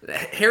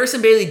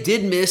 Harrison Bailey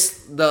did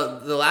miss the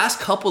last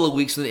couple of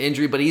weeks with an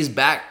injury, but he's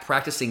back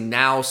practicing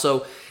now.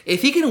 So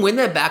if he can win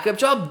that backup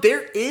job,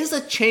 there is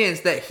a chance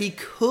that he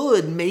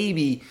could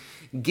maybe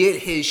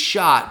get his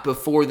shot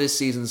before this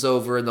season's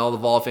over and all the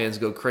Vol fans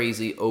go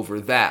crazy over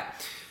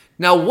that.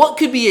 Now, what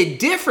could be a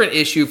different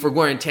issue for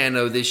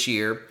Guarantano this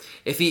year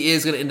if he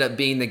is going to end up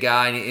being the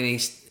guy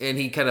and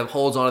he kind of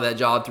holds on to that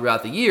job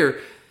throughout the year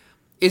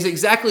is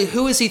exactly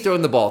who is he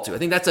throwing the ball to. I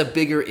think that's a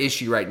bigger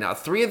issue right now.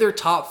 3 of their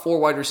top 4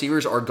 wide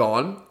receivers are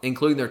gone,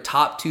 including their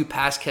top 2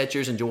 pass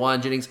catchers in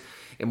Jauan Jennings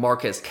and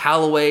Marquez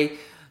Callaway.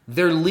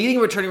 Their leading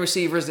returning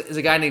receivers is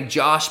a guy named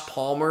Josh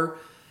Palmer,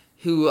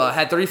 who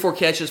had 34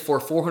 catches for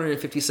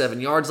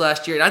 457 yards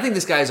last year. And I think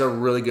this guy is a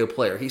really good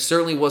player. He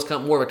certainly was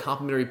more of a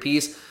complimentary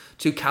piece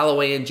to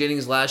Callaway and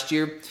Jennings last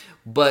year.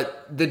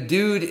 But the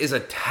dude is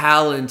a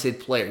talented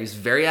player. He's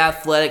very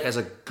athletic, has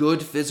a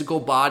good physical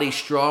body,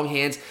 strong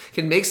hands,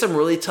 can make some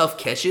really tough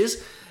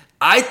catches.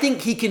 I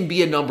think he can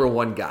be a number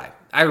 1 guy.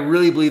 I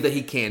really believe that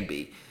he can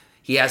be.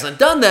 He hasn't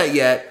done that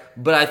yet,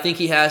 but I think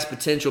he has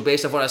potential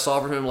based off what I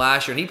saw from him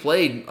last year. And he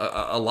played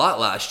a lot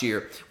last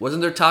year.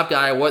 Wasn't their top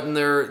guy, wasn't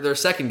their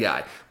second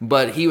guy.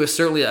 But he was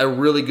certainly a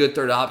really good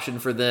third option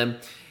for them.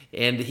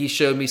 And he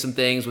showed me some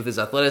things with his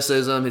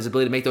athleticism, his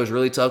ability to make those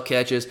really tough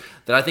catches,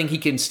 that I think he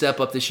can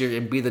step up this year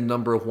and be the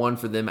number 1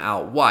 for them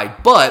out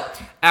wide.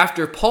 But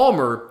after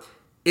Palmer,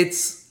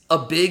 it's a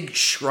big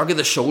shrug of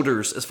the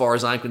shoulders as far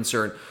as I'm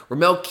concerned.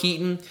 Ramel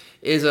Keaton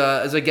is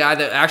a guy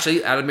that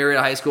actually, out of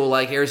Marietta High School,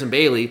 like Harrison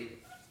Bailey,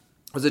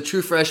 was a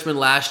true freshman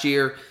last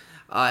year.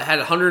 Had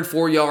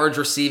 104 yards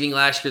receiving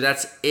last year.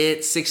 That's it.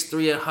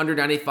 6'3",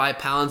 195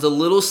 pounds. A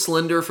little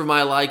slender for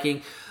my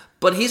liking.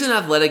 But he's an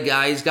athletic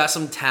guy. He's got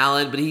some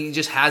talent, but he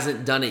just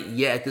hasn't done it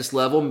yet at this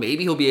level.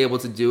 Maybe he'll be able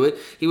to do it.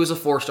 He was a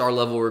 4-star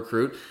level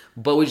recruit,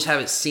 but we just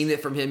haven't seen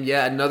it from him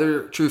yet.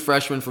 Another true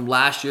freshman from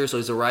last year, so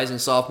he's a rising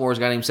sophomore. He's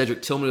a guy named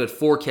Cedric Tillman who had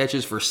 4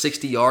 catches for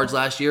 60 yards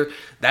last year.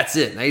 That's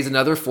it. Now he's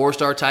another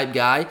 4-star type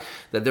guy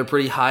that they're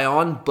pretty high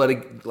on,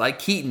 but like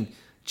Keaton,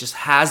 just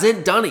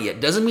hasn't done it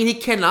yet. Doesn't mean he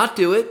cannot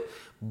do it,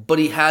 but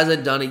he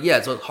hasn't done it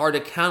yet. So it's hard to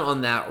count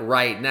on that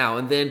right now.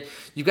 And then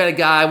you've got a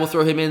guy, we'll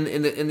throw him in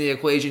the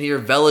equation here,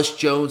 Velus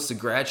Jones, the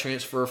grad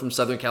transfer from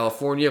Southern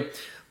California.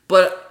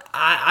 But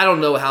I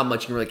don't know how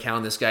much you can really count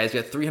on this guy. He's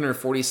got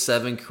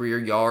 347 career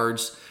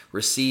yards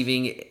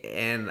receiving,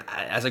 and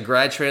as a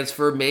grad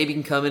transfer, maybe he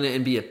can come in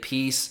and be a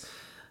piece.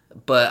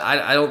 But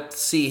I don't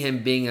see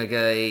him being like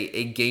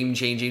a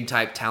game-changing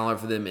type talent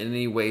for them in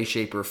any way,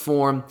 shape, or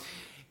form.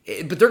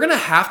 But they're going to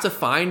have to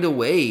find a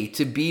way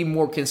to be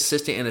more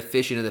consistent and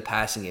efficient in the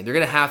passing game. They're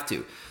going to have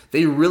to.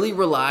 They really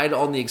relied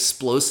on the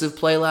explosive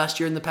play last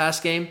year in the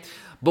pass game.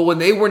 But when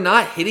they were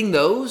not hitting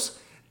those,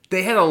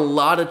 they had a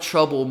lot of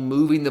trouble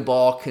moving the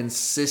ball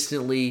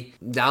consistently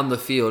down the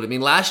field. I mean,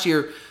 last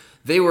year,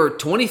 they were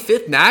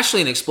 25th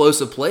nationally in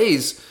explosive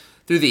plays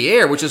through the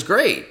air, which is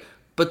great.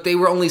 But they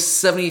were only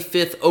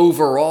 75th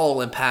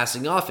overall in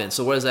passing offense.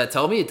 So what does that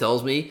tell me? It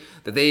tells me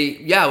that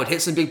they, would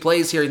hit some big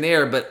plays here and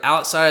there, but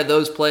outside of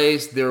those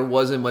plays, there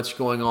wasn't much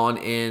going on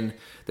in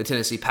the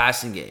Tennessee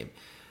passing game.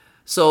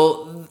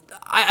 So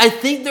I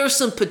think there's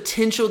some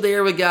potential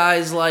there with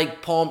guys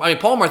like Palmer. I mean,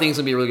 Palmer I think is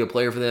going to be a really good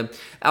player for them.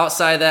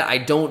 Outside of that, I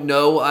don't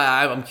know.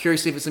 I'm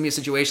curious if it's going to be a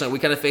situation like we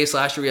kind of faced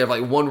last year. We have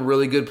like one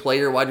really good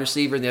player, wide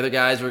receiver, and the other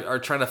guys are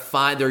trying to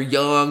find, they're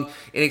young,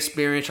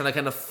 inexperienced, trying to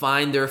kind of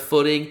find their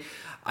footing.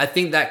 I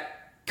think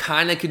that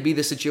kind of could be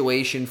the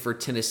situation for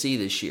Tennessee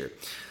this year.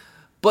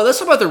 But let's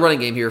talk about the running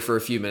game here for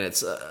a few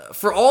minutes.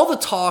 For all the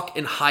talk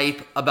and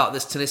hype about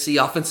this Tennessee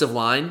offensive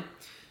line,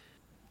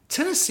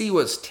 Tennessee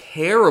was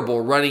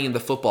terrible running in the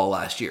football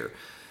last year.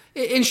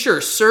 And sure,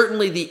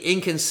 certainly the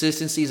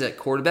inconsistencies at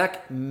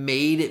quarterback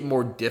made it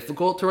more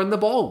difficult to run the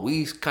ball.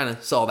 We kind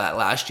of saw that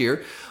last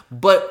year.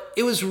 But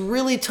it was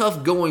really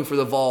tough going for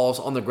the Vols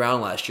on the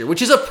ground last year,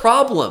 which is a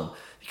problem.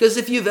 Because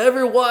if you've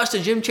ever watched a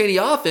Jim Chaney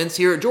offense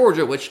here at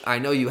Georgia, which I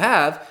know you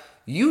have,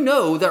 you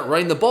know that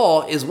running the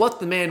ball is what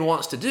the man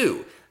wants to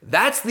do.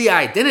 That's the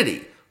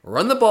identity.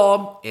 Run the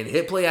ball and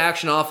hit play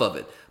action off of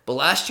it. But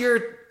last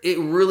year, it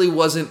really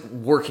wasn't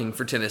working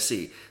for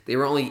Tennessee. They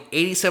were only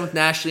 87th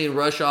nationally in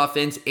rush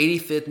offense,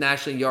 85th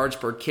nationally in yards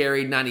per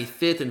carry,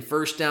 95th in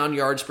first down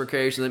yards per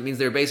carry. So that means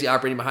they're basically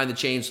operating behind the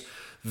chains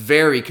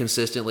very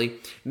consistently.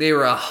 They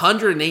were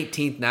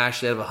 118th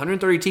nationally out of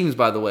 130 teams,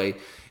 by the way,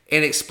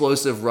 in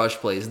explosive rush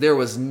plays. There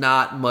was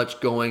not much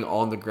going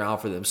on the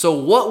ground for them. So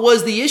what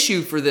was the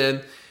issue for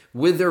them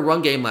with their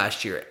run game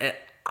last year? And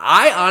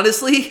I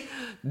honestly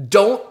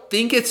don't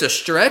think it's a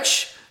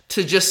stretch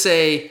to just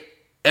say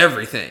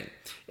everything.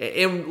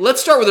 And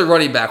let's start with the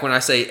running back when I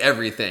say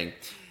everything.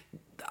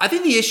 I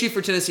think the issue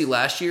for Tennessee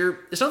last year,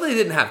 it's not that they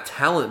didn't have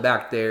talent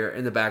back there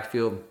in the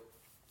backfield.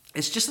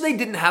 It's just that they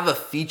didn't have a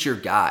feature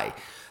guy.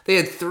 They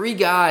had 3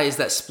 guys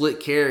that split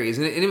carries,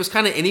 and it was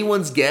kind of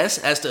anyone's guess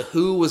as to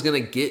who was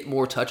going to get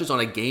more touches on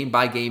a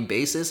game-by-game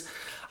basis.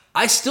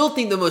 I still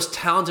think the most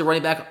talented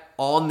running back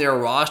on their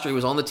roster. He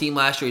was on the team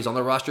last year. He's on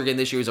the roster again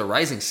this year. He's a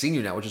rising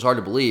senior now, which is hard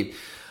to believe.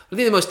 I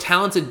think the most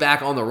talented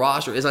back on the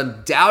roster is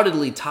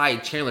undoubtedly Ty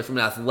Chandler from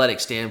an athletic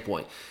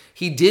standpoint.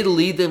 He did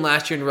lead them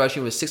last year in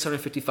rushing with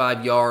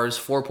 655 yards,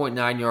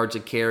 4.9 yards a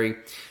carry.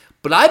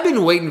 But I've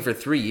been waiting for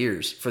 3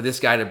 years for this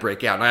guy to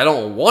break out. And I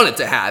don't want it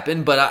to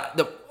happen, but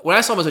when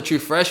I saw him as a true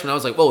freshman, I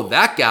was like, whoa,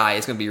 that guy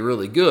is going to be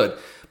really good.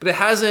 But it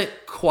hasn't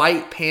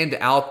quite panned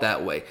out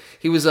that way.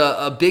 He was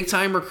a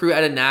big-time recruit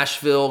out of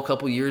Nashville a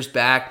couple years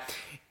back,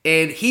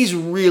 and he's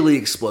really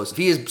explosive.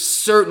 He is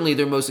certainly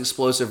their most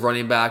explosive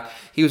running back.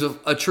 He was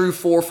a true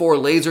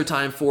 4.4, laser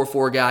time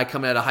 4.4 guy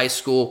coming out of high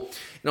school.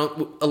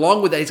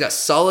 Along with that, he's got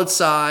solid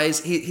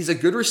size. He's a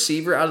good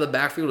receiver out of the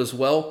backfield as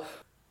well.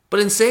 But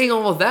in saying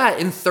all of that,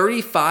 in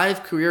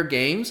 35 career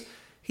games,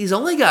 he's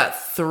only got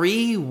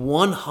 3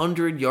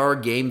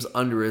 100-yard games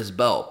under his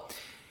belt.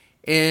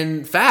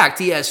 In fact,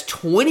 he has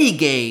 20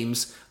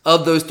 games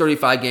of those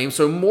 35 games,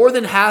 so more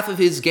than half of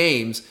his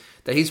games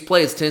that he's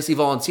played as a Tennessee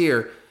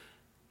Volunteer,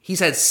 he's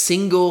had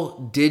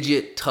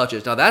single-digit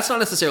touches. Now, that's not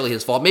necessarily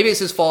his fault. Maybe it's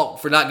his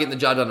fault for not getting the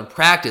job done in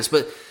practice,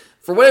 but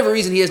for whatever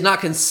reason, he has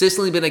not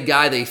consistently been a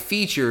guy they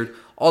featured,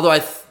 although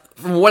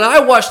from when I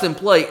watched them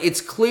play,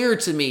 it's clear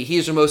to me he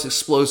is their most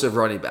explosive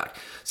running back.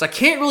 So I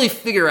can't really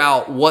figure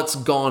out what's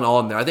gone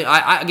on there.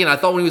 I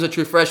thought when he was a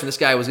true freshman, this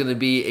guy was going to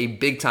be a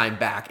big-time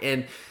back,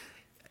 and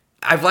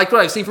I've liked what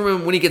I've seen from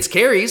him when he gets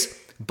carries,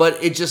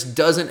 but it just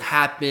doesn't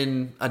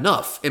happen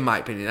enough, in my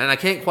opinion, and I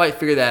can't quite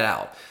figure that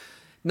out.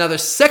 Now, the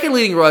second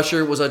leading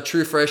rusher was a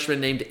true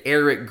freshman named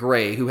Eric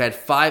Gray, who had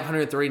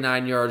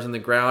 539 yards on the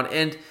ground,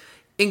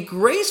 and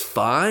Gray's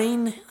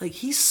fine.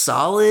 He's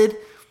solid,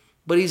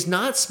 but he's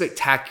not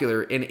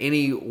spectacular in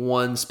any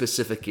one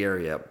specific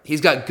area. He's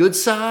got good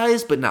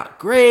size, but not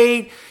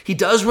great. He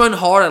does run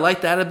hard. I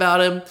like that about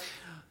him.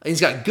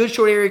 He's got good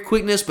short area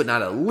quickness, but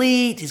not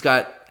elite. He's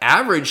got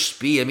average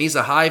speed. I mean, he's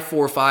a high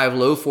 4.5,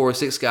 low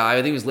 4.6 guy. I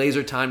think he was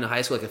laser timed in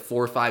high school like a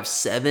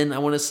 4.57, I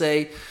want to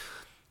say.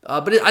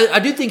 But I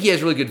do think he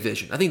has really good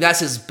vision. I think that's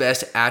his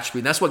best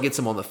attribute, and that's what gets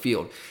him on the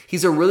field.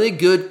 He's a really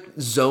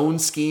good zone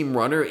scheme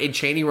runner, and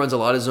Chaney runs a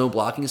lot of zone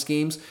blocking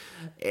schemes.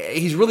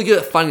 He's really good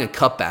at finding a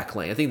cutback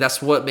lane. I think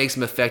that's what makes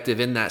him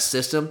effective in that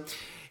system.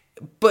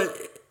 But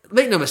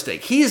make no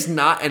mistake, he is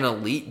not an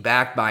elite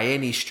back by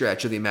any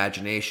stretch of the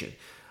imagination.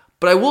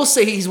 But I will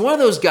say he's one of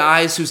those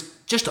guys who's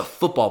just a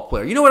football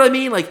player. You know what I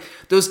mean? Like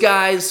those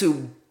guys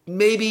who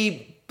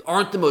maybe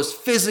aren't the most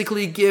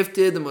physically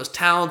gifted, the most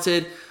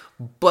talented,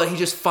 but he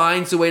just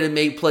finds a way to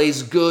make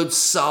plays, good,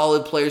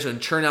 solid players, and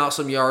churn out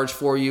some yards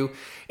for you.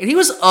 And he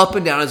was up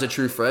and down as a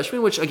true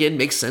freshman, which, again,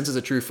 makes sense as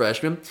a true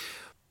freshman.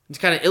 To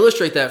kind of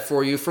illustrate that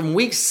for you, from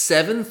week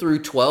 7 through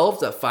 12,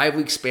 that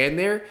 5-week span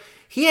there,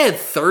 he had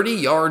 30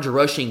 yards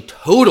rushing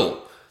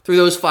total through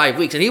those 5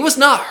 weeks. And he was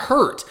not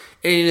hurt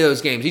in any of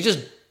those games. He just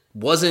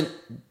wasn't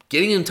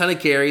getting a ton of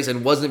carries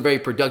and wasn't very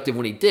productive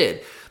when he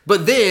did.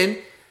 But then,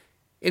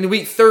 in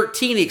week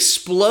 13, he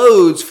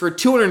explodes for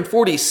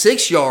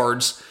 246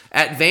 yards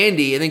at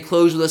Vandy, and then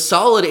closed with a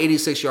solid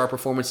 86-yard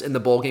performance in the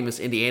bowl game against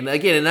Indiana.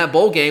 Again, in that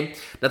bowl game,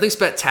 nothing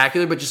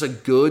spectacular, but just a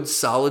good,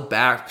 solid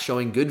back,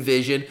 showing good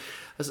vision.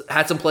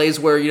 Had some plays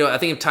where, I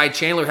think if Ty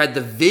Chandler had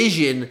the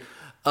vision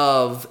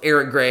of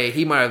Eric Gray,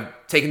 he might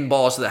have taken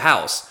balls to the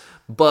house.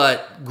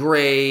 But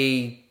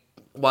Gray,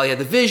 while he had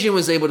the vision,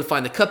 was able to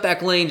find the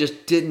cutback lane,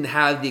 just didn't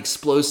have the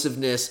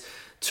explosiveness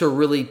to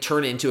really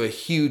turn it into a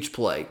huge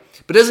play.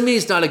 But it doesn't mean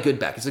he's not a good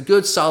back. He's a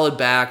good, solid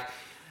back.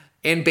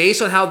 And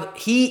based on how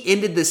he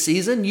ended the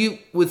season, you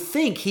would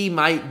think he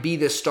might be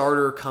the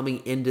starter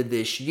coming into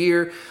this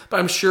year. But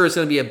I'm sure it's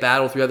going to be a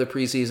battle throughout the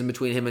preseason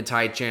between him and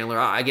Ty Chandler.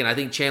 Again, I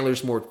think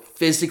Chandler's more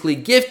physically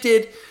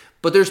gifted,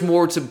 but there's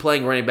more to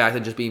playing running back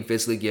than just being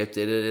physically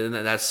gifted, and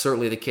that's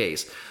certainly the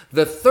case.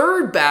 The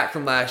third back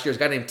from last year is a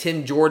guy named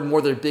Tim Jordan,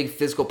 more their big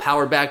physical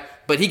power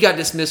back, but he got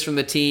dismissed from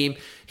the team.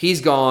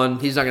 He's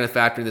gone. He's not going to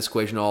factor in this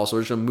equation at all, so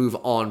we're just going to move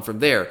on from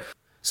there.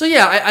 So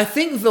yeah, I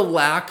think the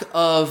lack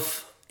of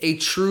a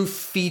true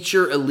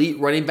feature elite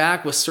running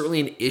back was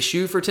certainly an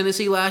issue for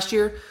Tennessee last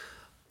year.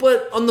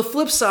 But on the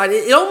flip side,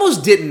 it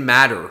almost didn't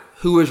matter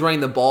who was running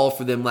the ball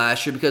for them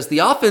last year because the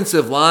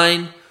offensive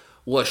line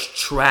was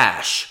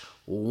trash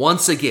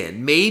once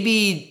again.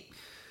 Maybe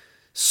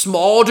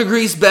small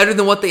degrees better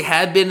than what they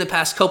had been the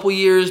past couple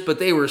years, but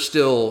they were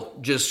still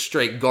just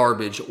straight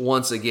garbage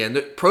once again.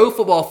 The Pro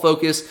Football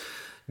Focus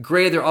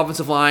graded their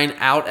offensive line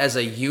out as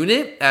a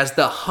unit as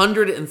the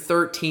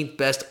 113th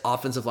best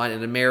offensive line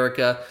in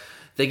America.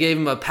 They gave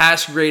him a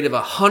pass grade of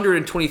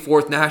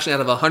 124th nationally out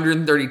of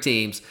 130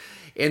 teams.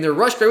 And their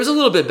rush grade was a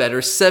little bit better,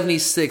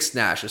 76th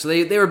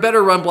nationally. So they were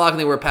better run blocking than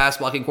they were pass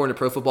blocking according to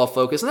Pro Football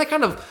Focus. And that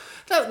kind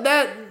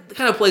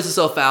of plays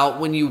itself out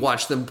when you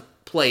watch them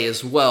play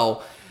as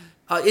well.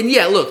 And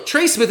yeah, look,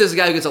 Trey Smith is a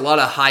guy who gets a lot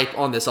of hype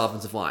on this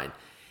offensive line.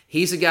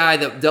 He's a guy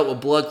that dealt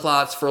with blood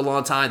clots for a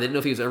long time. They didn't know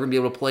if he was ever going to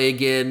be able to play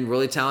again.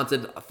 Really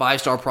talented,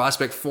 5-star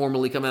prospect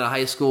formerly coming out of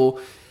high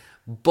school.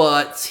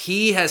 But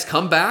he has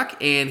come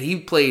back, and he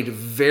played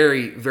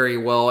very, very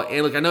well.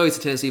 And look, I know he's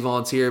a Tennessee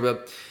Volunteer,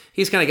 but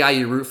he's the kind of guy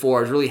you root for.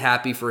 I was really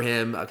happy for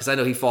him because I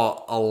know he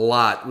fought a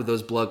lot with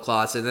those blood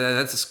clots, and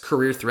that's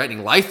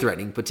career-threatening,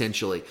 life-threatening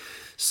potentially.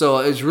 So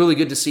it was really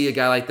good to see a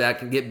guy like that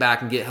can get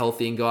back and get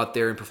healthy and go out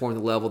there and perform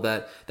the level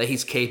that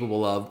he's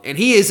capable of. And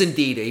he is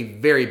indeed a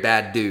very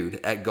bad dude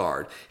at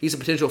guard. He's a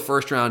potential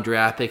first-round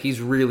draft pick.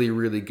 He's really,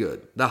 really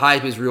good. The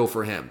hype is real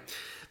for him.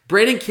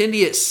 Brandon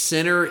Kendi at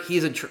center.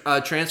 He's a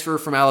transfer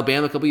from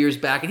Alabama a couple years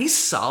back, and he's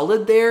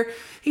solid there.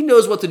 He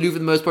knows what to do for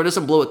the most part.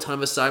 Doesn't blow a ton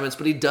of assignments,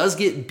 but he does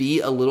get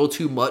beat a little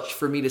too much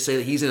for me to say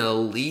that he's an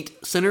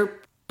elite center.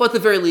 But at the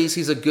very least,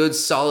 he's a good,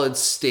 solid,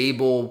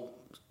 stable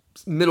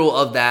middle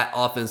of that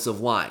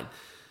offensive line.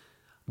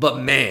 But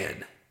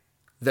man,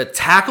 the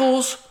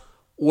tackles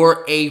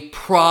were a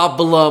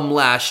problem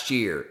last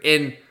year.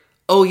 And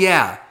oh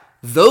yeah,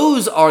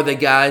 those are the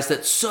guys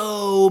that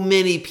so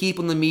many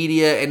people in the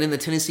media and in the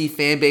Tennessee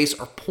fan base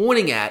are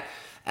pointing at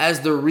as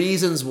the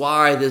reasons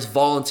why this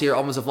volunteer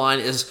offensive line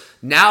is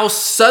now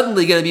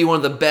suddenly going to be one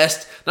of the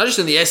best, not just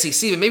in the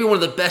SEC, but maybe one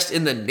of the best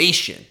in the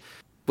nation.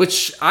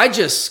 Which I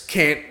just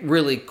can't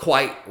really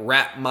quite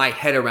wrap my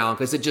head around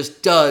because it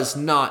just does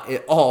not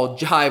at all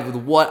jive with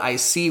what I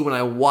see when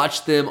I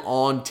watch them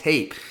on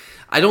tape.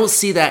 I don't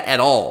see that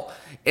at all.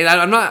 And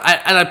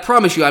I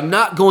promise you, I'm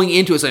not going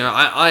into it saying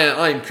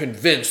I'm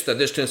convinced that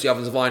this Tennessee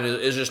offensive line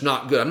is just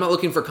not good. I'm not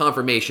looking for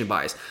confirmation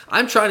bias.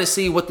 I'm trying to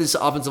see what this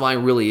offensive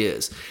line really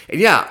is. And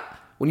yeah,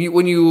 when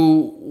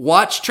you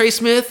watch Trey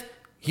Smith,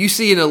 you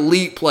see an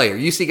elite player.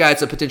 You see a guy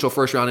that's a potential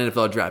first-round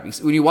NFL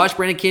draft. When you watch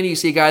Brandon Kendi, you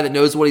see a guy that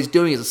knows what he's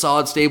doing. He's a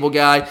solid, stable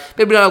guy.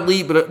 Maybe not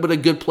elite, but a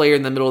good player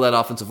in the middle of that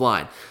offensive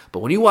line.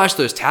 But when you watch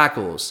those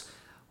tackles,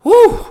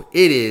 whew,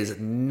 it is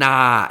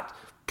not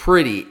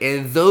pretty.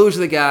 And those are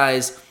the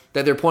guys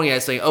that they're pointing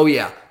at saying, oh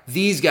yeah,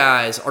 these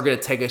guys are going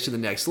to take us to the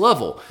next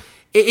level.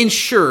 And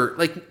sure,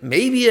 like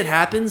maybe it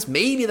happens.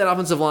 Maybe that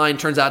offensive line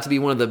turns out to be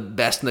one of the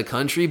best in the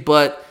country.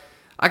 But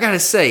I got to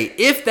say,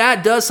 if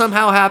that does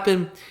somehow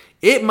happen,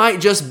 it might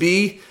just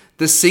be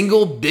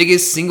the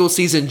biggest single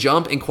season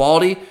jump in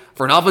quality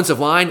for an offensive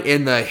line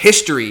in the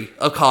history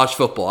of college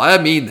football. I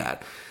mean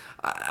that.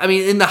 I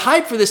mean, in the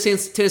hype for this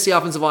Tennessee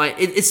offensive line,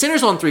 it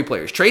centers on three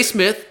players. Trey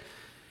Smith,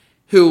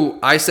 who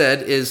I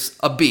said is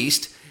a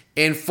beast,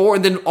 and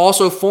then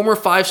also former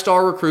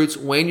five-star recruits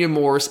Wanya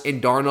Morris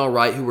and Darnell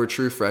Wright, who were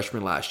true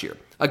freshmen last year.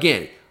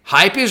 Again,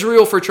 hype is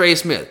real for Trey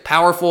Smith.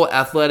 Powerful,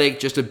 athletic,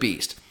 just a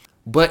beast.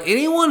 But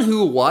anyone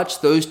who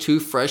watched those two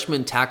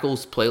freshman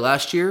tackles play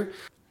last year,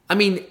 I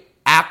mean,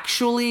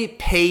 actually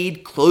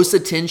paid close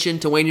attention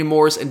to Wanya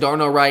Morris and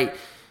Darnell Wright,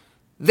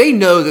 they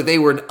know that they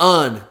were an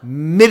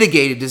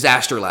unmitigated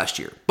disaster last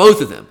year.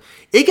 Both of them.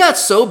 It got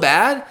so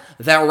bad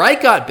that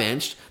Wright got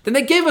benched. Then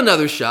they gave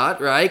another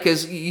shot, right?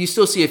 Because you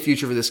still see a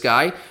future for this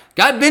guy.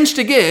 Got benched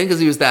again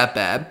because he was that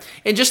bad.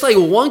 And just like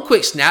one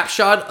quick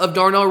snapshot of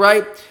Darnell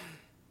Wright,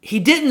 he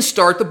didn't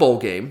start the bowl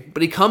game,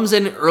 but he comes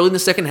in early in the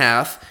second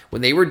half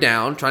when they were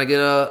down, trying to get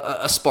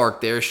a spark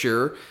there,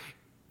 sure.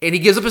 And he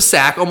gives up a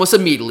sack almost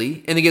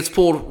immediately, and he gets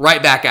pulled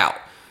right back out.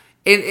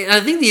 And I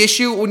think the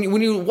issue,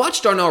 when you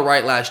watched Darnell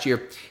Wright last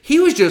year, he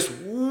was just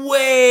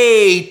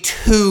way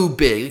too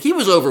big. He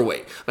was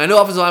overweight. I know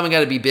offensive linemen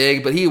got to be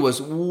big, but he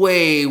was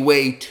way,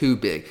 way too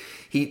big.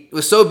 He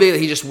was so big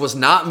that he just was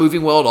not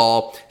moving well at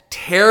all.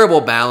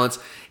 Terrible balance.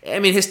 I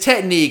mean, his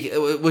technique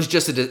was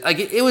just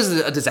it was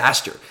a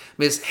disaster. I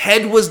mean, his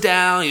head was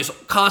down. He was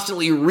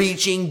constantly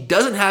reaching.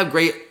 Doesn't have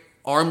great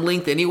arm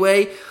length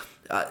anyway.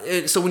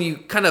 So when you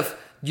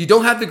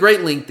don't have the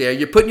great length there,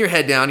 you're putting your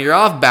head down, you're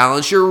off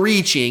balance, you're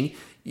reaching.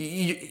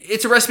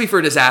 It's a recipe for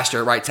a disaster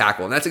at right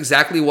tackle, and that's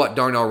exactly what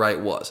Darnell Wright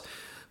was.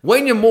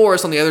 Wanya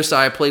Morris on the other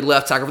side played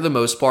left tackle for the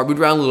most part, moved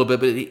around a little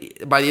bit,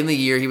 but by the end of the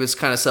year, he was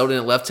kind of settled in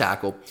at left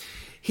tackle.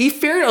 He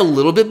fared a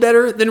little bit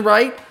better than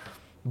Wright,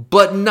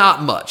 but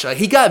not much.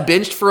 He got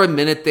benched for a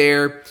minute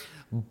there,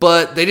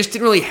 but they just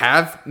didn't really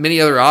have many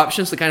other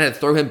options to kind of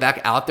throw him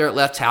back out there at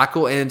left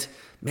tackle. And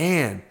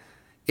man,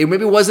 it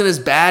maybe wasn't as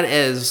bad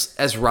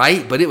as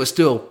Wright, but it was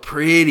still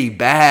pretty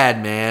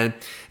bad, man.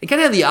 It kind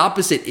of had the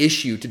opposite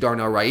issue to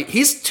Darnell Wright.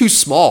 He's too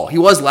small. He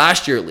was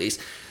last year at least,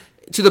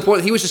 to the point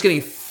that he was just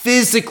getting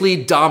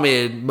physically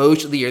dominated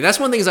most of the year. And that's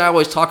one of the things I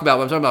always talk about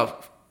when I'm talking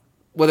about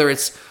whether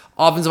it's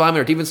offensive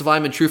lineman or defensive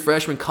lineman, true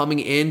freshman coming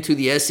into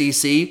the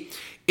SEC.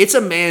 It's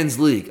a man's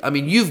league. I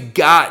mean, you've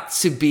got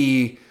to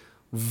be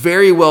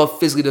very well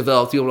physically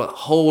developed to be able to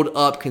hold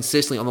up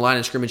consistently on the line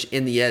of scrimmage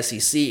in the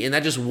SEC, and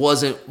that just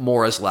wasn't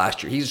Morris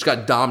last year. He just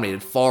got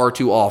dominated far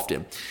too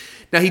often.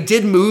 Now, he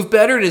did move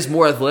better and is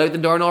more athletic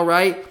than Darnell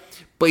Wright,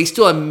 but he's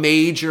still a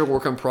major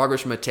work in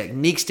progress from a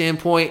technique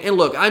standpoint. And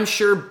look, I'm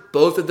sure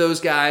both of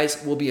those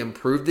guys will be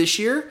improved this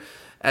year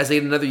as they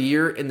get another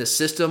year in the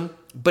system.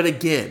 But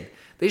again,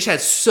 they just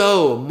had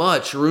so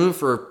much room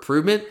for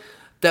improvement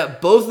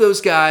that both of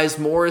those guys,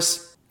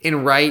 Morris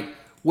and Wright,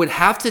 would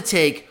have to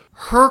take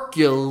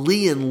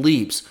Herculean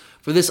leaps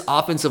for this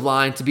offensive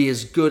line to be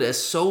as good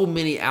as so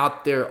many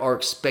out there are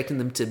expecting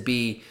them to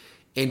be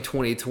in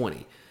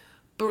 2020.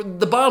 But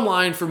the bottom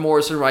line for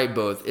Morris and Wright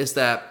both is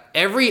that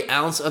every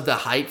ounce of the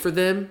hype for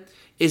them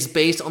is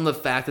based on the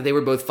fact that they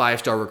were both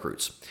 5-star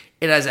recruits.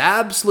 It has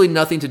absolutely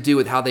nothing to do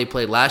with how they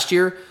played last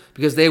year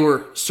because they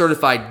were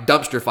certified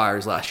dumpster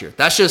fires last year.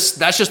 That's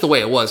just the way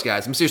it was,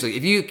 guys. I'm seriously,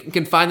 if you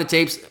can find the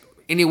tapes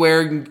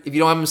anywhere, if you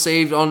don't have them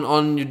saved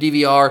on your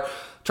DVR,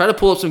 try to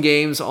pull up some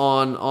games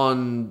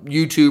on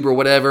YouTube or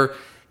whatever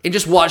and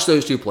just watch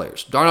those two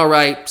players. Darnell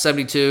Wright,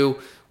 72,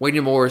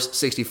 Wayne Morris,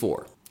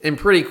 64. And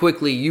pretty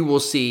quickly you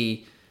will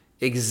see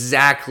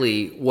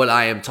exactly what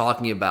I am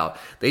talking about.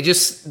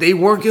 They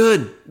weren't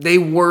good. They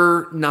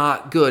were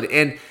not good.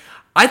 And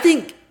I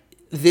think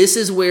this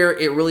is where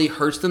it really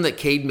hurts them that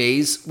Cade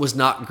Mays was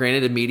not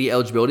granted immediate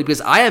eligibility,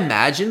 because I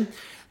imagine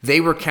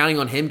they were counting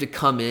on him to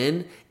come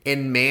in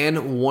and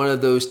man one of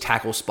those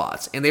tackle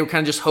spots. And they were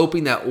kind of just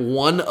hoping that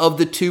one of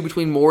the two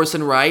between Morris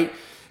and Wright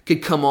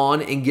could come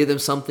on and give them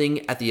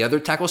something at the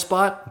other tackle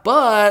spot.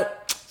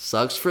 But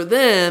sucks for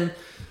them.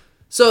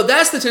 So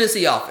that's the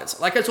Tennessee offense.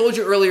 Like I told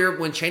you earlier,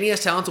 when Chaney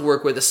has talent to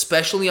work with,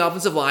 especially in the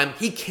offensive line,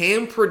 he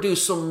can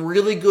produce some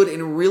really good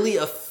and really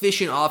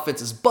efficient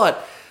offenses.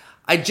 But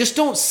I just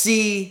don't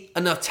see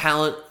enough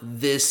talent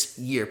this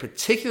year,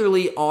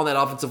 particularly on that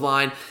offensive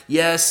line.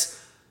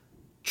 Yes,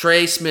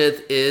 Trey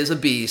Smith is a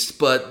beast,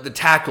 but the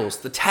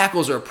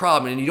tackles are a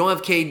problem. And you don't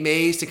have Cade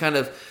Mays to kind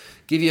of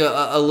give you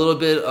a little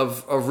bit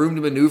of room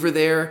to maneuver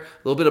there, a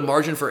little bit of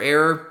margin for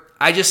error.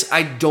 I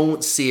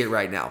don't see it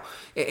right now.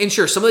 And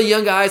sure, some of the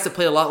young guys that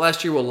played a lot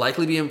last year will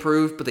likely be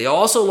improved, but they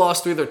also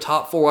lost 3 of their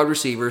top 4 wide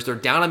receivers. They're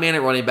down a man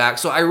at running back.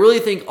 So I really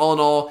think all in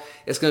all,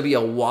 it's going to be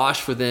a wash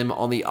for them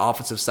on the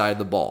offensive side of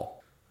the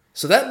ball.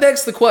 So that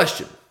begs the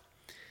question,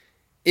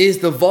 is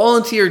the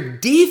Volunteer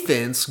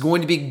defense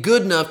going to be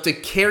good enough to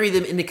carry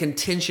them into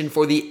contention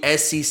for the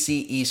SEC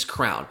East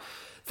crown?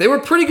 They were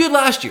pretty good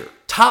last year,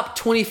 top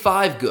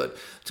 25 good.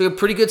 Took a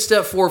pretty good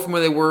step forward from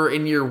where they were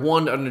in year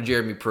 1 under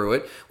Jeremy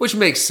Pruitt, which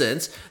makes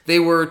sense. They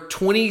were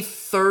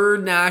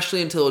 23rd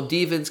nationally in total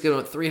defense, giving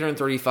up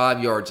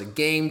 335 yards a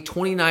game,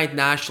 29th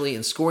nationally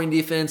in scoring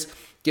defense,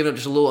 giving up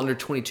just a little under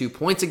 22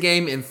 points a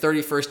game, and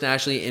 31st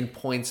nationally in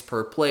points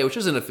per play, which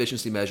is an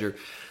efficiency measure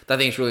that I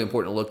think is really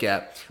important to look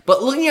at.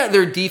 But looking at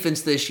their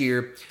defense this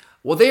year,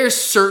 well, they are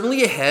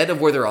certainly ahead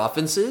of where their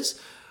offense is.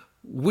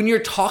 When you're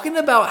talking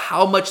about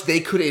how much they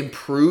could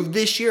improve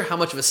this year, how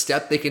much of a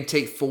step they can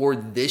take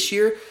forward this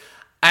year,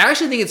 I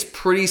actually think it's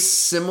pretty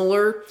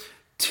similar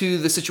to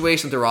the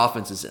situation that their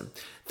offense is in.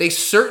 They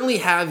certainly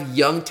have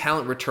young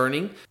talent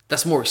returning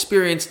that's more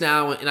experienced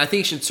now, and I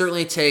think should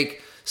certainly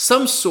take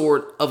some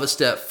sort of a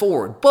step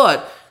forward.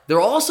 But they're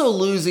also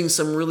losing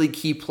some really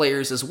key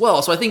players as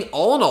well. So I think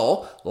all in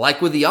all,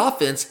 like with the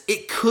offense,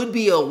 it could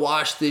be a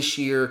wash this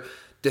year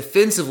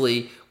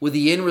defensively, with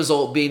the end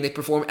result being they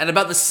perform at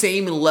about the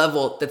same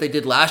level that they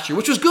did last year,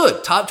 which was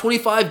good, top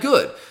 25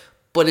 good.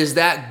 But is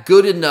that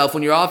good enough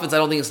when your offense, I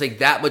don't think it's take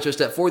that much of a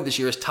step forward this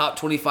year, is top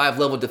 25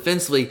 level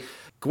defensively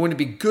going to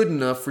be good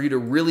enough for you to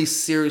really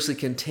seriously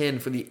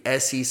contend for the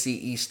SEC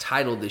East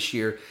title this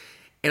year?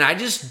 And I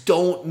just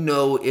don't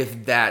know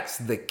if that's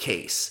the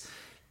case.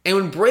 And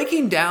when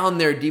breaking down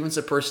their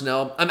defensive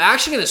personnel, I'm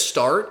actually going to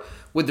start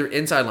with their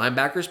inside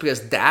linebackers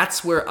because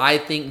that's where I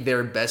think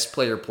their best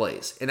player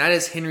plays, and that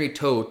is Henry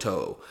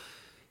To'oTo'o.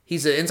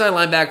 He's an inside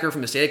linebacker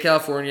from the state of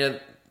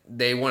California.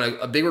 They won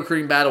a big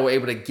recruiting battle, were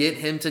able to get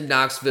him to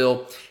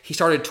Knoxville. He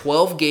started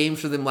 12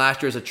 games for them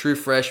last year as a true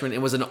freshman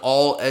and was an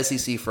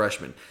all-SEC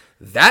freshman.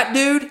 That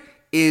dude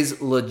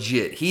is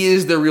legit. He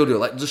is the real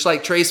deal. Just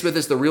like Trey Smith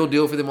is the real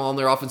deal for them on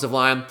their offensive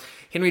line,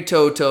 Henry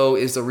To'oTo'o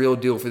is the real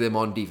deal for them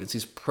on defense.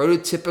 He's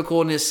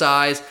prototypical in his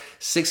size,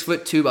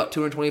 6'2", about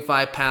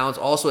 225 pounds.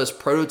 Also has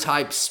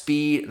prototype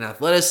speed and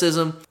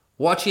athleticism.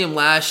 Watching him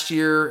last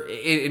year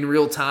in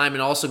real time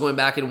and also going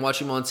back and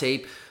watching him on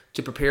tape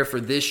to prepare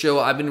for this show,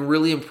 I've been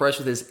really impressed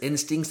with his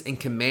instincts and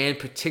command,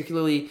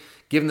 particularly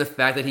given the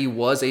fact that he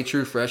was a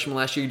true freshman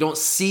last year. You don't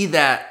see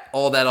that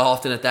all that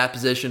often at that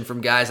position from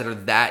guys that are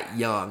that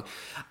young.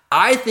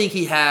 I think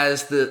he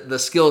has the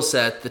skill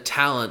set, the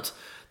talent,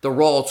 the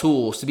raw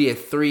tools to be a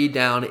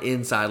 3-down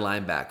inside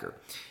linebacker.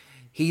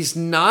 He's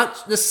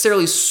not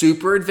necessarily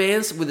super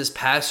advanced with his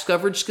pass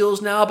coverage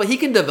skills now, but he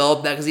can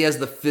develop that because he has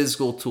the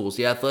physical tools,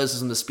 the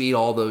athleticism, the speed,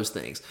 all those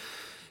things.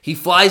 He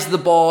flies the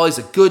ball. He's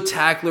a good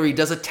tackler. He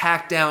does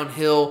attack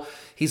downhill.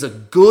 He's a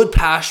good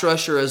pass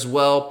rusher as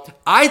well.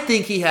 I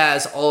think he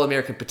has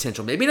All-American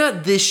potential. Maybe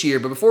not this year,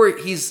 but before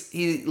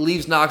he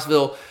leaves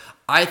Knoxville,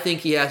 I think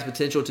he has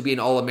potential to be an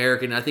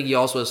All-American. I think he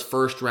also has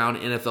first-round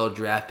NFL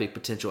draft pick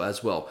potential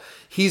as well.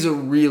 He's a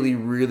really,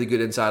 really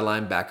good inside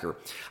linebacker.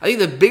 I think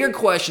the bigger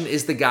question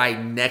is the guy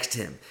next to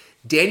him.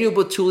 Daniel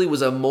Batuli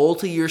was a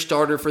multi-year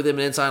starter for them,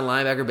 an inside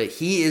linebacker, but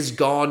he is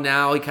gone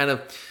now. He kind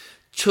of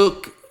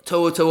took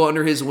To'oTo'o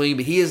under his wing,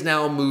 but he has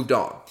now moved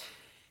on.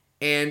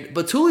 And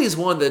Batuli is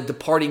one of the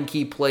departing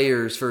key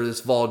players for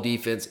this Vol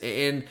defense.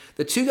 And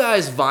the two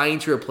guys vying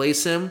to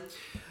replace him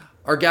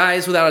are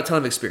guys without a ton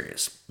of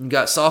experience. You've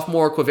got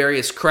sophomore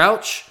Quavarius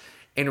Crouch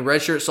and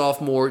redshirt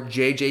sophomore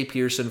J.J.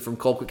 Peterson from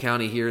Colquitt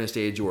County here in the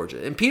state of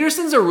Georgia. And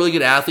Peterson's a really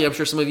good athlete. I'm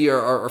sure some of you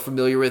are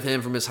familiar with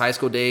him from his high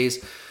school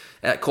days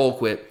at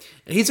Colquitt.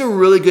 And he's a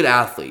really good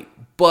athlete.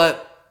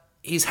 But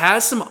He's had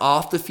some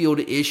off-the-field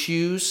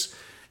issues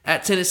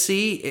at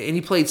Tennessee, and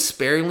he played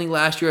sparingly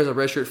last year as a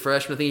redshirt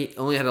freshman. I think he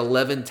only had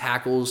 11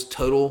 tackles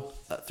total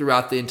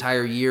throughout the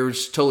entire year,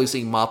 just totally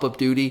seeing mop-up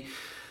duty.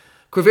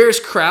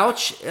 Quavaris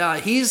Crouch,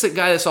 he's a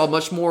guy that saw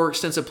much more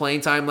extensive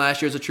playing time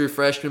last year as a true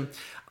freshman.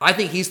 I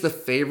think he's the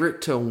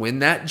favorite to win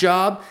that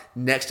job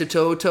next to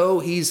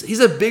To'oTo'o. He's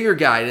a bigger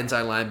guy at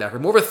inside linebacker,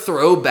 more of a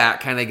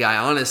throwback kind of guy,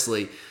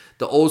 honestly.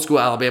 The old school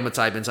Alabama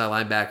type inside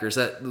linebackers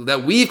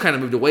that we've kind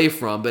of moved away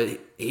from, but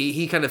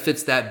he kind of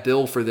fits that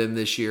bill for them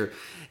this year.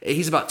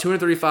 He's about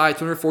 235,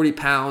 240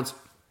 pounds.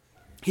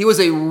 He was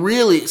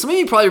some of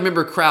you probably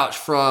remember Crouch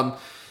from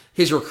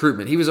his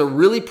recruitment. He was a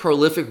really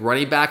prolific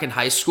running back in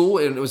high school,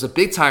 and it was a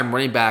big-time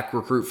running back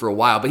recruit for a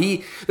while. But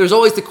there's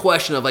always the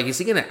question of, is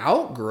he going to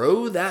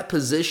outgrow that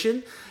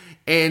position?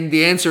 And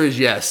the answer is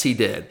yes, he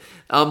did.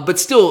 But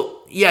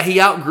still, yeah,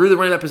 he outgrew the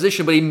running back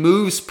position, but he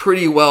moves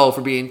pretty well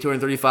for being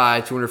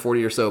 235,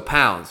 240 or so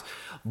pounds.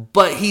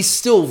 But he's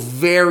still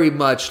very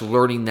much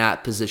learning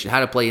that position, how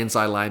to play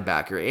inside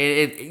linebacker.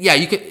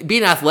 And you can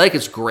being athletic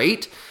is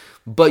great,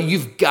 but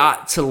you've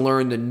got to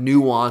learn the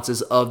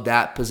nuances of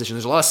that position.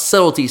 There's a lot of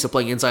subtleties to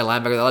playing inside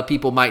linebacker that a lot of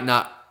people might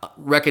not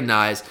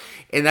recognize,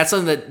 and that's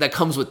something that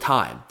comes with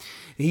time.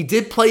 He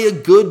did play a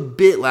good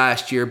bit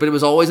last year, but it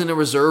was always in a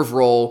reserve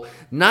role,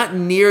 not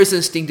near as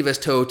instinctive as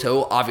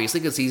To'oTo'o, obviously,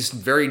 because he's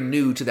very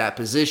new to that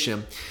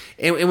position.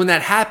 And when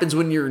that happens,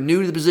 when you're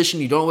new to the position,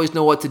 you don't always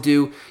know what to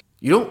do,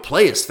 you don't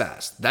play as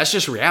fast. That's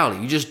just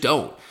reality. You just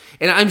don't.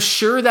 And I'm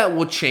sure that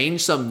will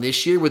change some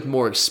this year with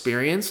more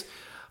experience.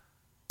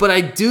 But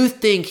I do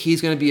think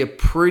he's going to be a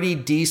pretty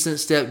decent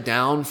step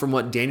down from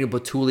what Daniel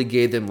Batuli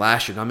gave them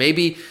last year. Now,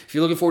 maybe if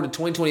you're looking forward to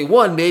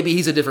 2021, maybe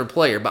he's a different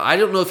player. But I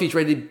don't know if he's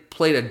ready to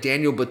play at a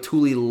Daniel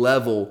Batuli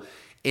level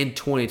in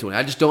 2020.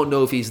 I just don't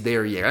know if he's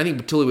there yet. I think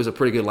Batuli was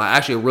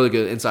actually a really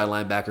good inside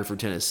linebacker for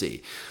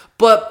Tennessee.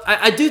 But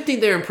I do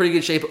think they're in pretty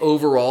good shape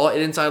overall at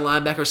inside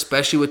linebacker,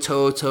 especially with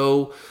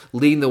To'oTo'o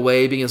leading the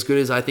way, being as good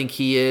as I think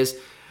he is.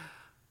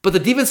 But the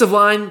defensive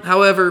line,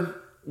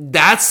 however,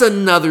 that's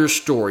another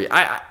story.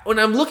 When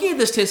I'm looking at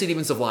this Tennessee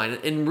defensive line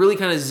and really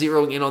kind of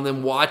zeroing in on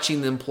them,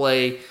 watching them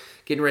play,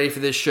 getting ready for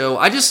this show,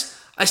 I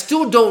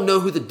still don't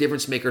know who the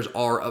difference makers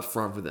are up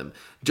front for them.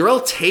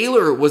 Darrell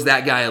Taylor was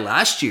that guy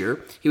last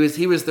year. He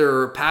was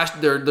their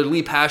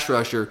lead pass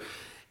rusher,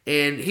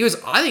 and he was,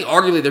 I think,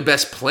 arguably their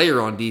best player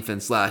on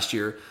defense last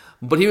year.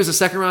 But he was a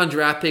second-round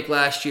draft pick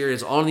last year.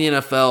 He's on the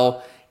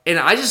NFL. And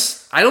I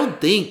don't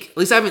think, at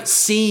least I haven't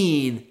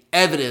seen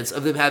evidence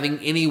of them having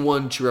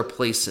anyone to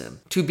replace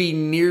him, to be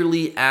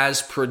nearly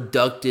as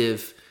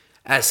productive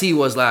as he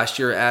was last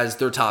year as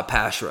their top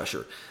pass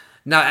rusher.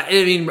 Now, I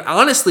mean,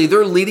 honestly,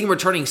 their leading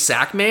returning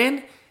sack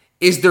man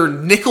is their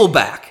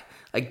nickelback.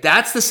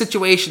 That's the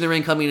situation they're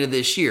in coming into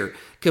this year.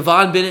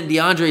 Kevon Bennett and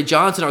DeAndre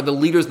Johnson are the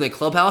leaders in the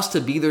clubhouse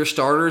to be their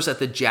starters at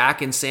the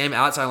Jack and Sam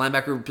outside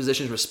linebacker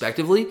positions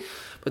respectively.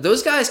 But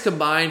those guys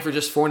combined for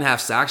just 4.5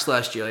 sacks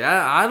last year.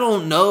 I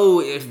don't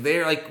know if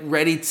they're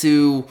ready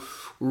to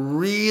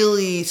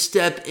really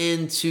step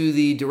into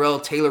the Darrell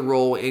Taylor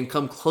role and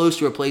come close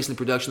to replacing the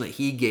production that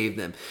he gave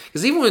them.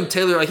 Because even when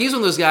Taylor, he's one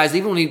of those guys,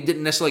 even when he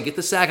didn't necessarily get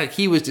the sack,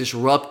 he was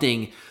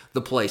disrupting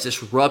the place,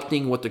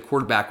 disrupting what the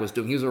quarterback was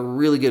doing. He was a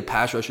really good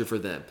pass rusher for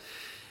them.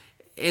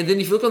 And then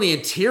if you look on the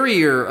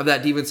interior of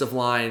that defensive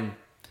line,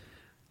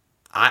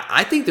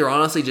 I think they're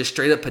honestly just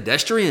straight up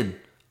pedestrian.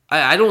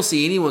 I don't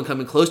see anyone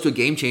coming close to a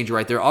game changer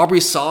right there. Aubrey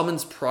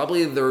Solomon's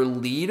probably their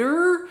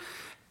leader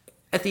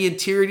at the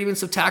interior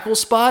defensive tackle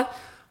spot.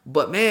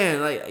 But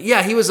man,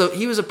 he was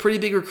a pretty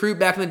big recruit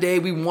back in the day.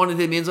 We wanted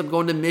him. He ends up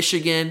going to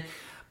Michigan,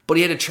 but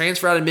he had to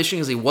transfer out of Michigan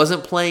because he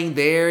wasn't playing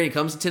there. He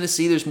comes to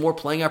Tennessee. There's more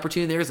playing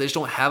opportunity there because they just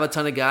don't have a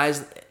ton of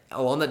guys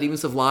along that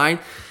defensive line.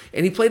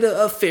 And he played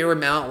a fair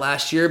amount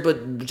last year,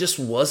 but just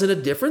wasn't a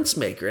difference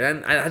maker.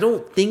 And I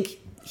don't think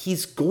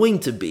he's going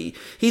to be.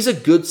 He's a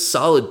good,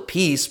 solid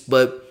piece,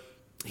 but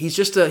he's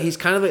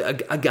kind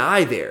of a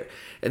guy there.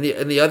 And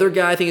the other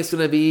guy I think it's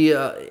going to be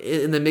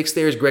in the mix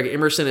there is Greg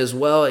Emerson as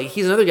well.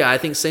 He's another guy, I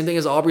think same thing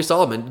as Aubrey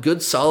Solomon.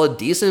 Good, solid,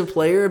 decent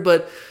player,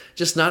 but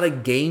just not a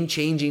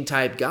game-changing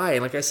type guy.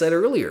 And like I said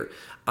earlier,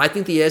 I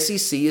think the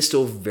SEC is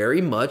still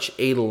very much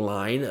a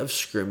line of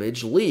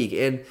scrimmage league.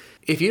 And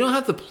if you don't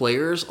have the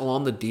players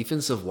along the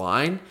defensive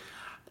line,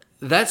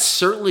 that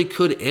certainly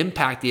could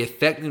impact the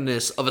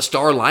effectiveness of a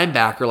star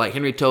linebacker like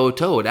Henry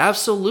To'oTo'o. It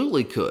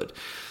absolutely could.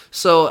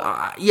 So,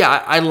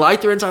 I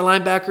like their inside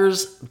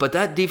linebackers, but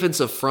that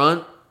defensive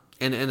front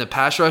and the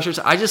pass rushers,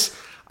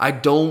 I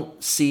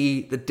don't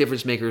see the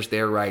difference makers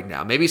there right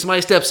now. Maybe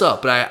somebody steps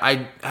up, but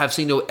I have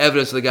seen no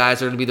evidence of the guys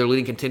that are going to be their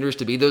leading contenders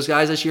to be those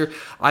guys this year.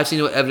 I've seen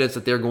no evidence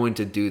that they're going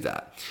to do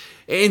that.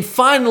 And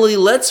finally,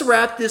 let's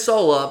wrap this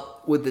all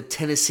up with the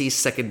Tennessee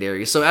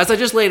secondary. So as I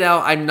just laid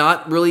out, I'm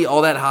not really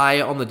all that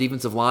high on the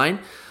defensive line,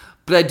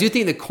 but I do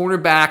think the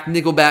cornerback,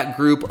 nickelback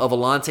group of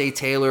Alontae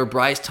Taylor,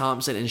 Bryce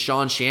Thompson, and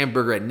Sean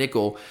Schamberger at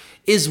nickel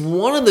is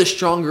one of the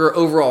stronger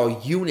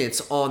overall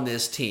units on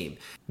this team.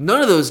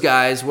 None of those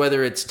guys,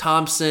 whether it's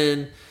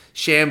Thompson,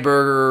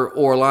 Schamberger,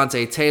 or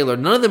Alontae Taylor,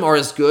 none of them are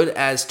as good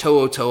as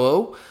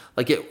To'oTo'o.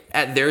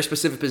 at their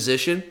specific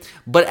position.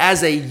 But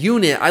as a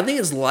unit, I think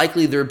it's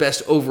likely their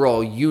best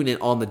overall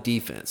unit on the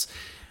defense.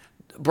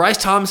 Bryce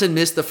Thompson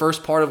missed the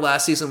first part of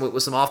last season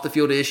with some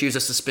off-the-field issues, a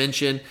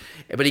suspension,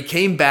 but he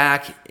came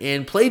back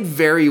and played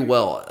very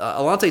well.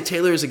 Alontae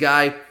Taylor is a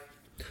guy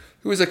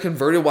who is a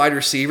converted wide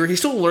receiver. He's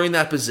still learning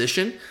that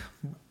position,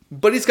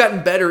 but he's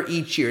gotten better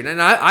each year.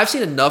 And I've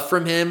seen enough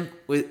from him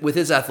with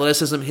his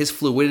athleticism, his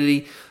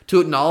fluidity,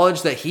 to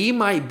acknowledge that he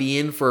might be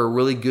in for a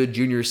really good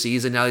junior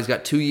season. Now he's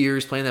got 2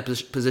 years playing that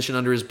position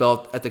under his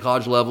belt at the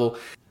college level.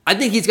 I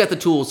think he's got the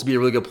tools to be a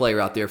really good player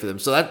out there for them.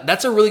 So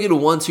that's a really good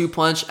 1-2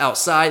 punch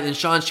outside. And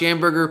Sean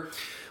Schamberger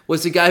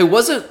was the guy who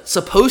wasn't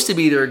supposed to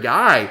be their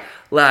guy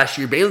last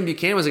year. Baylon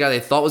Buchanan was the guy they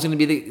thought was going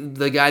to be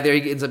the guy there.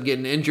 He ends up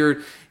getting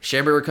injured.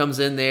 Schamberger comes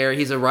in there.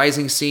 He's a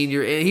rising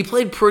senior, and he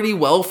played pretty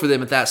well for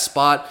them at that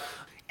spot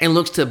and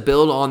looks to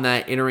build on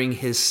that entering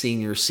his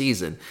senior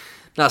season.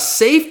 Now,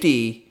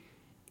 safety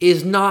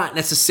is not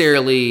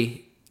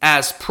necessarily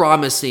as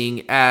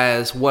promising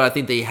as what I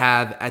think they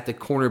have at the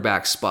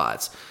cornerback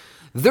spots.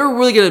 They're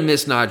really going to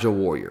miss Nigel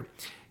Warrior.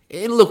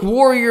 And look,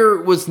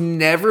 Warrior was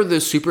never the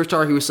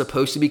superstar he was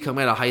supposed to be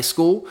coming out of high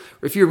school.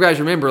 If you guys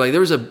remember,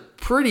 there was a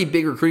pretty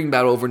big recruiting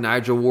battle over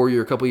Nigel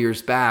Warrior a couple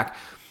years back,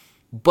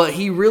 but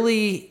he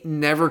really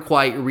never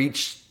quite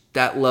reached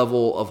that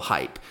level of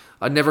hype.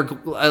 Never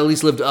at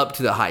least lived up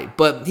to the hype.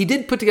 But he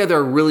did put together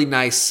a really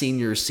nice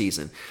senior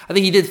season. I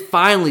think he did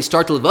finally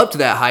start to live up to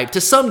that hype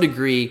to some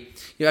degree.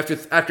 After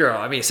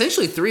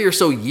essentially 3 or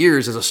so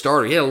years as a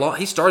starter.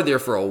 He started there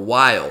for a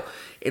while.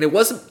 And it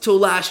wasn't until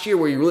last year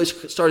where you really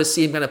started to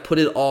see him kind of put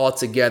it all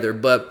together.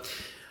 But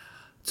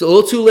it's a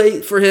little too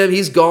late for him.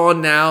 He's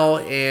gone now.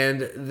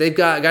 And they've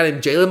got a guy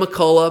named Jalen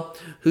McCullough,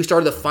 who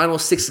started the final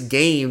 6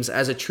 games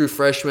as a true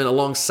freshman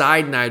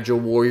alongside Nigel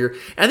Warrior.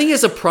 And I think he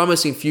has a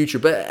promising future.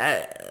 But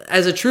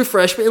as a true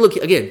freshman, look,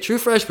 again, true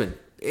freshman,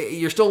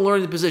 you're still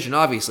learning the position,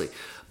 obviously.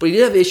 But he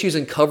did have issues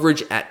in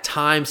coverage at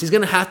times. He's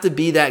going to have to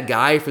be that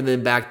guy for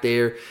them back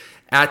there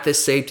at the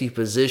safety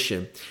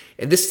position.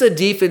 And this is a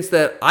defense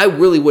that I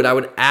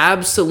would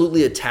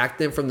absolutely attack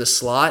them from the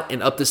slot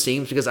and up the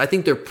seams, because I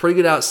think they're pretty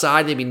good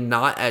outside, maybe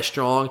not as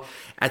strong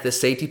at the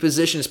safety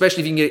position,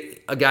 especially if you can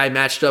get a guy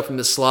matched up from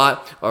the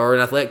slot or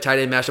an athletic tight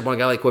end matched up on a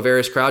guy like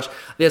Quavaris Crouch.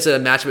 I think that's a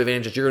matchup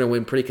advantage that you're going to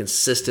win pretty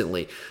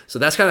consistently. So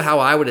that's kind of how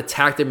I would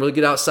attack them. Really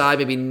good outside,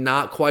 maybe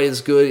not quite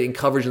as good in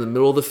coverage in the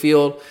middle of the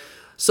field.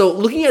 So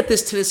looking at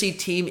this Tennessee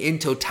team in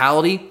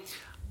totality,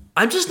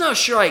 I'm just not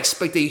sure I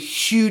expect a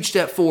huge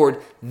step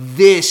forward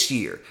this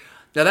year.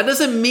 Now, that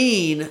doesn't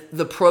mean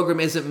the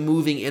program isn't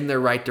moving in the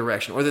right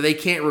direction or that they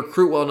can't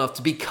recruit well enough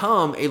to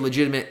become a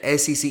legitimate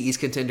SEC East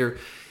contender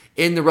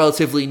in the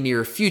relatively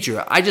near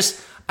future. I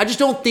just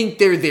don't think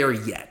they're there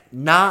yet.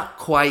 Not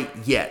quite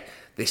yet.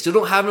 They still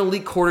don't have an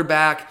elite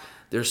quarterback.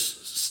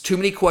 There's too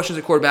many questions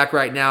at quarterback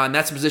right now, and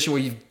that's a position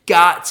where you've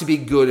got to be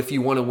good if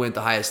you want to win at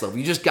the highest level.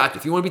 You just got to.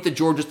 If you want to beat the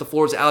Georgias, the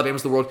Floridas, the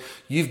Alabamas of the world,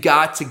 you've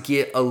got to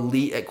get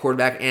elite at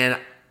quarterback. And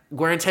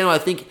Guarantano, I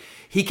think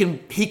he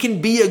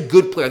can be a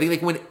good player. I think they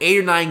can win 8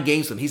 or 9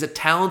 games with him. He's a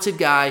talented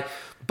guy,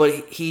 but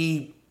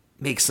he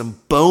makes some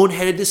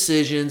boneheaded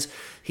decisions.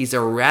 He's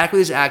erratic with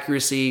his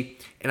accuracy,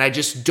 and I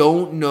just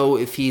don't know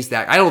if he's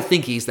that. I don't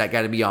think he's that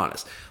guy, to be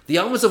honest. The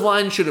offensive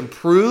line should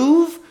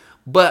improve,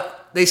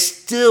 but they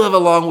still have a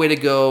long way to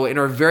go and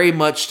are very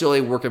much still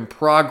a work in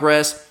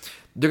progress.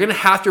 They're going to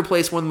have to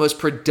replace one of the most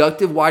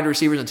productive wide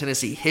receivers in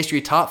Tennessee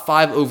history, top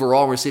 5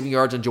 overall in receiving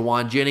yards in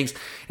Jawan Jennings,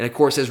 and of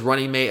course his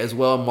running mate as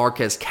well,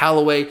 Marquez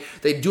Callaway.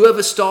 They do have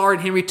a star in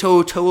Henry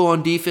To'oTo'o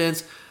on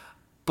defense,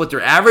 but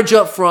they're average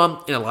up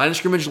front in a line of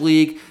scrimmage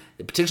league.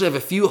 They potentially have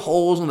a few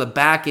holes on the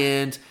back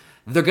end.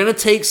 They're going to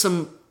take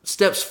some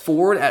steps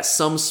forward at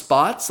some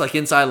spots, like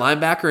inside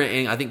linebacker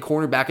and I think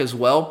cornerback as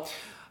well.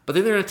 But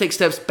then they're going to take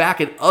steps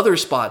back at other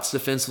spots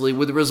defensively,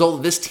 with the result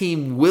that this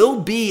team will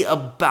be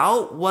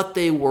about what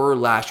they were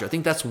last year. I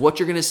think that's what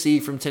you're going to see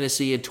from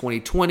Tennessee in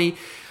 2020.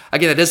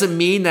 Again, that doesn't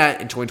mean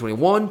that in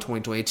 2021,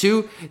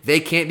 2022,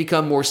 they can't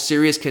become more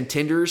serious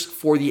contenders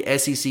for the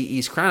SEC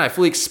East crown. I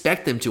fully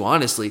expect them to,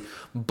 honestly.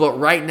 But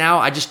right now,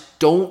 I just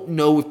don't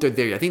know if they're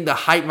there yet. I think the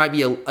hype might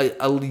be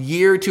a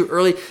year too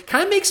early.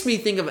 Kind of makes me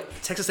think of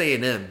Texas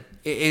A&M.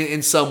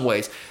 In some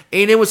ways.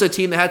 A&M was a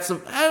team that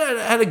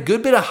had a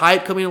good bit of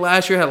hype coming in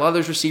last year, had a lot of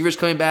those receivers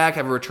coming back,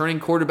 have a returning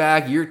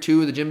quarterback, year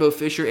 2 of the Jimbo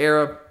Fisher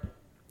era,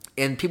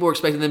 and people were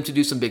expecting them to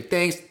do some big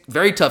things.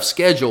 Very tough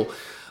schedule,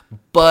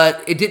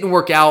 but it didn't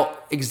work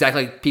out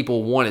exactly like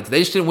people wanted. They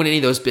just didn't win any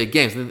of those big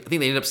games. I think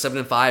they ended up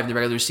 7-5 in the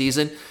regular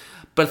season,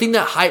 but I think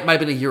that hype might have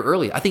been a year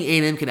early. I think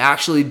A&M can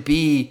actually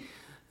be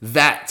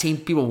that team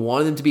people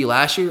wanted them to be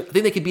last year. I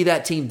think they could be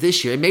that team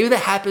this year. And maybe that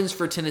happens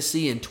for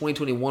Tennessee in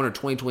 2021 or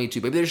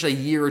 2022. Maybe they're just a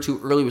year or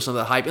two early with some of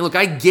the hype. And look,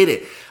 I get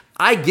it.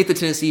 I get the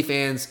Tennessee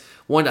fans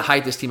wanting to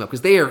hype this team up because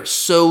they are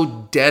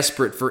so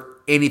desperate for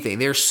anything.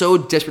 They're so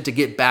desperate to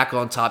get back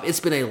on top. It's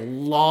been a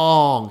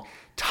long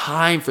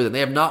time for them.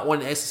 They have not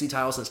won an SEC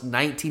title since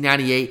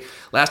 1998.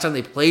 Last time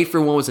they played for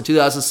one was in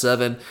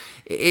 2007.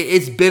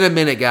 It's been a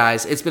minute,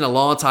 guys. It's been a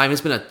long time.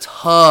 It's been a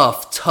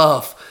tough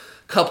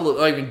couple of,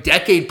 or even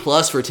decade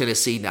plus for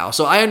Tennessee now.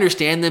 So I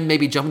understand them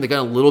maybe jumping the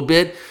gun a little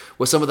bit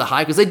with some of the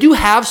hype, because they do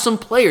have some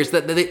players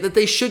that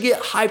they should get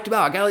hyped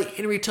about. A guy like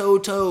Henry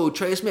To'o,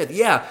 Trey Smith.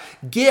 Yeah,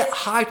 get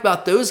hyped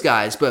about those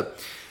guys.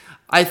 But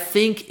I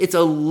think it's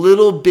a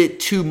little bit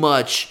too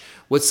much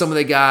with some of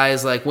the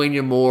guys like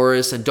Wanya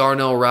Morris and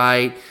Darnell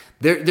Wright.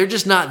 They're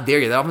just not there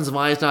yet. The offensive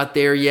line is not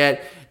there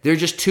yet. There are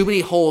just too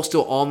many holes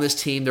still on this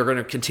team. They're going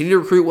to continue to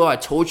recruit well. I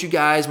told you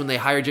guys when they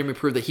hired Jeremy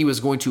Pruitt that he was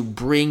going to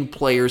bring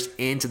players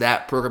into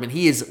that program, and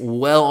he is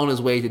well on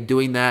his way to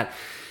doing that.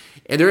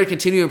 And they're going to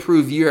continue to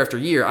improve year after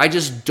year. I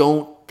just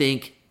don't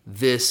think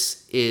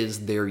this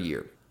is their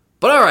year.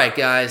 But all right,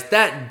 guys,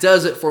 that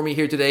does it for me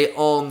here today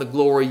on the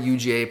Glory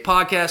UGA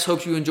podcast.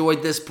 Hope you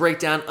enjoyed this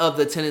breakdown of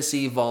the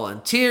Tennessee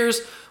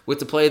Volunteers. We have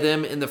to play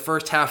them in the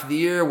first half of the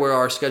year where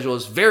our schedule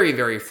is very,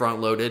 very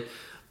front-loaded.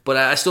 But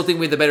I still think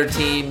we have the better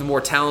team, the more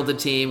talented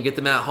team. Get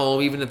them at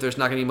home, even if there's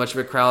not going to be much of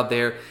a crowd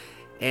there.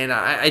 And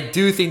I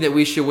do think that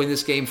we should win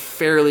this game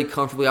fairly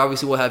comfortably.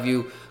 Obviously, we'll have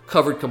you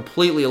covered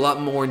completely, a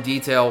lot more in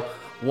detail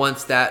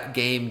once that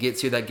game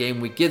gets here, that game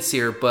week gets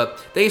here. But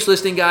thanks for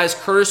listening, guys.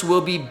 Curtis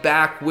will be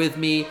back with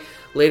me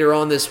later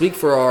on this week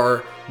for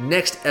our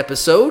next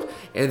episode.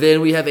 And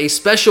then we have a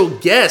special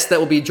guest that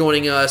will be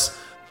joining us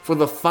for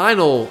the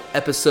final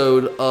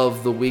episode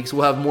of the week. So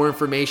we'll have more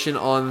information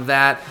on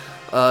that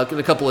in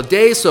a couple of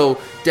days, so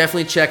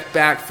definitely check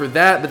back for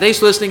that. But thanks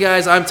for listening,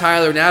 guys. I'm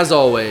Tyler, and as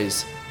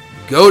always,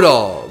 go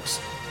Dogs!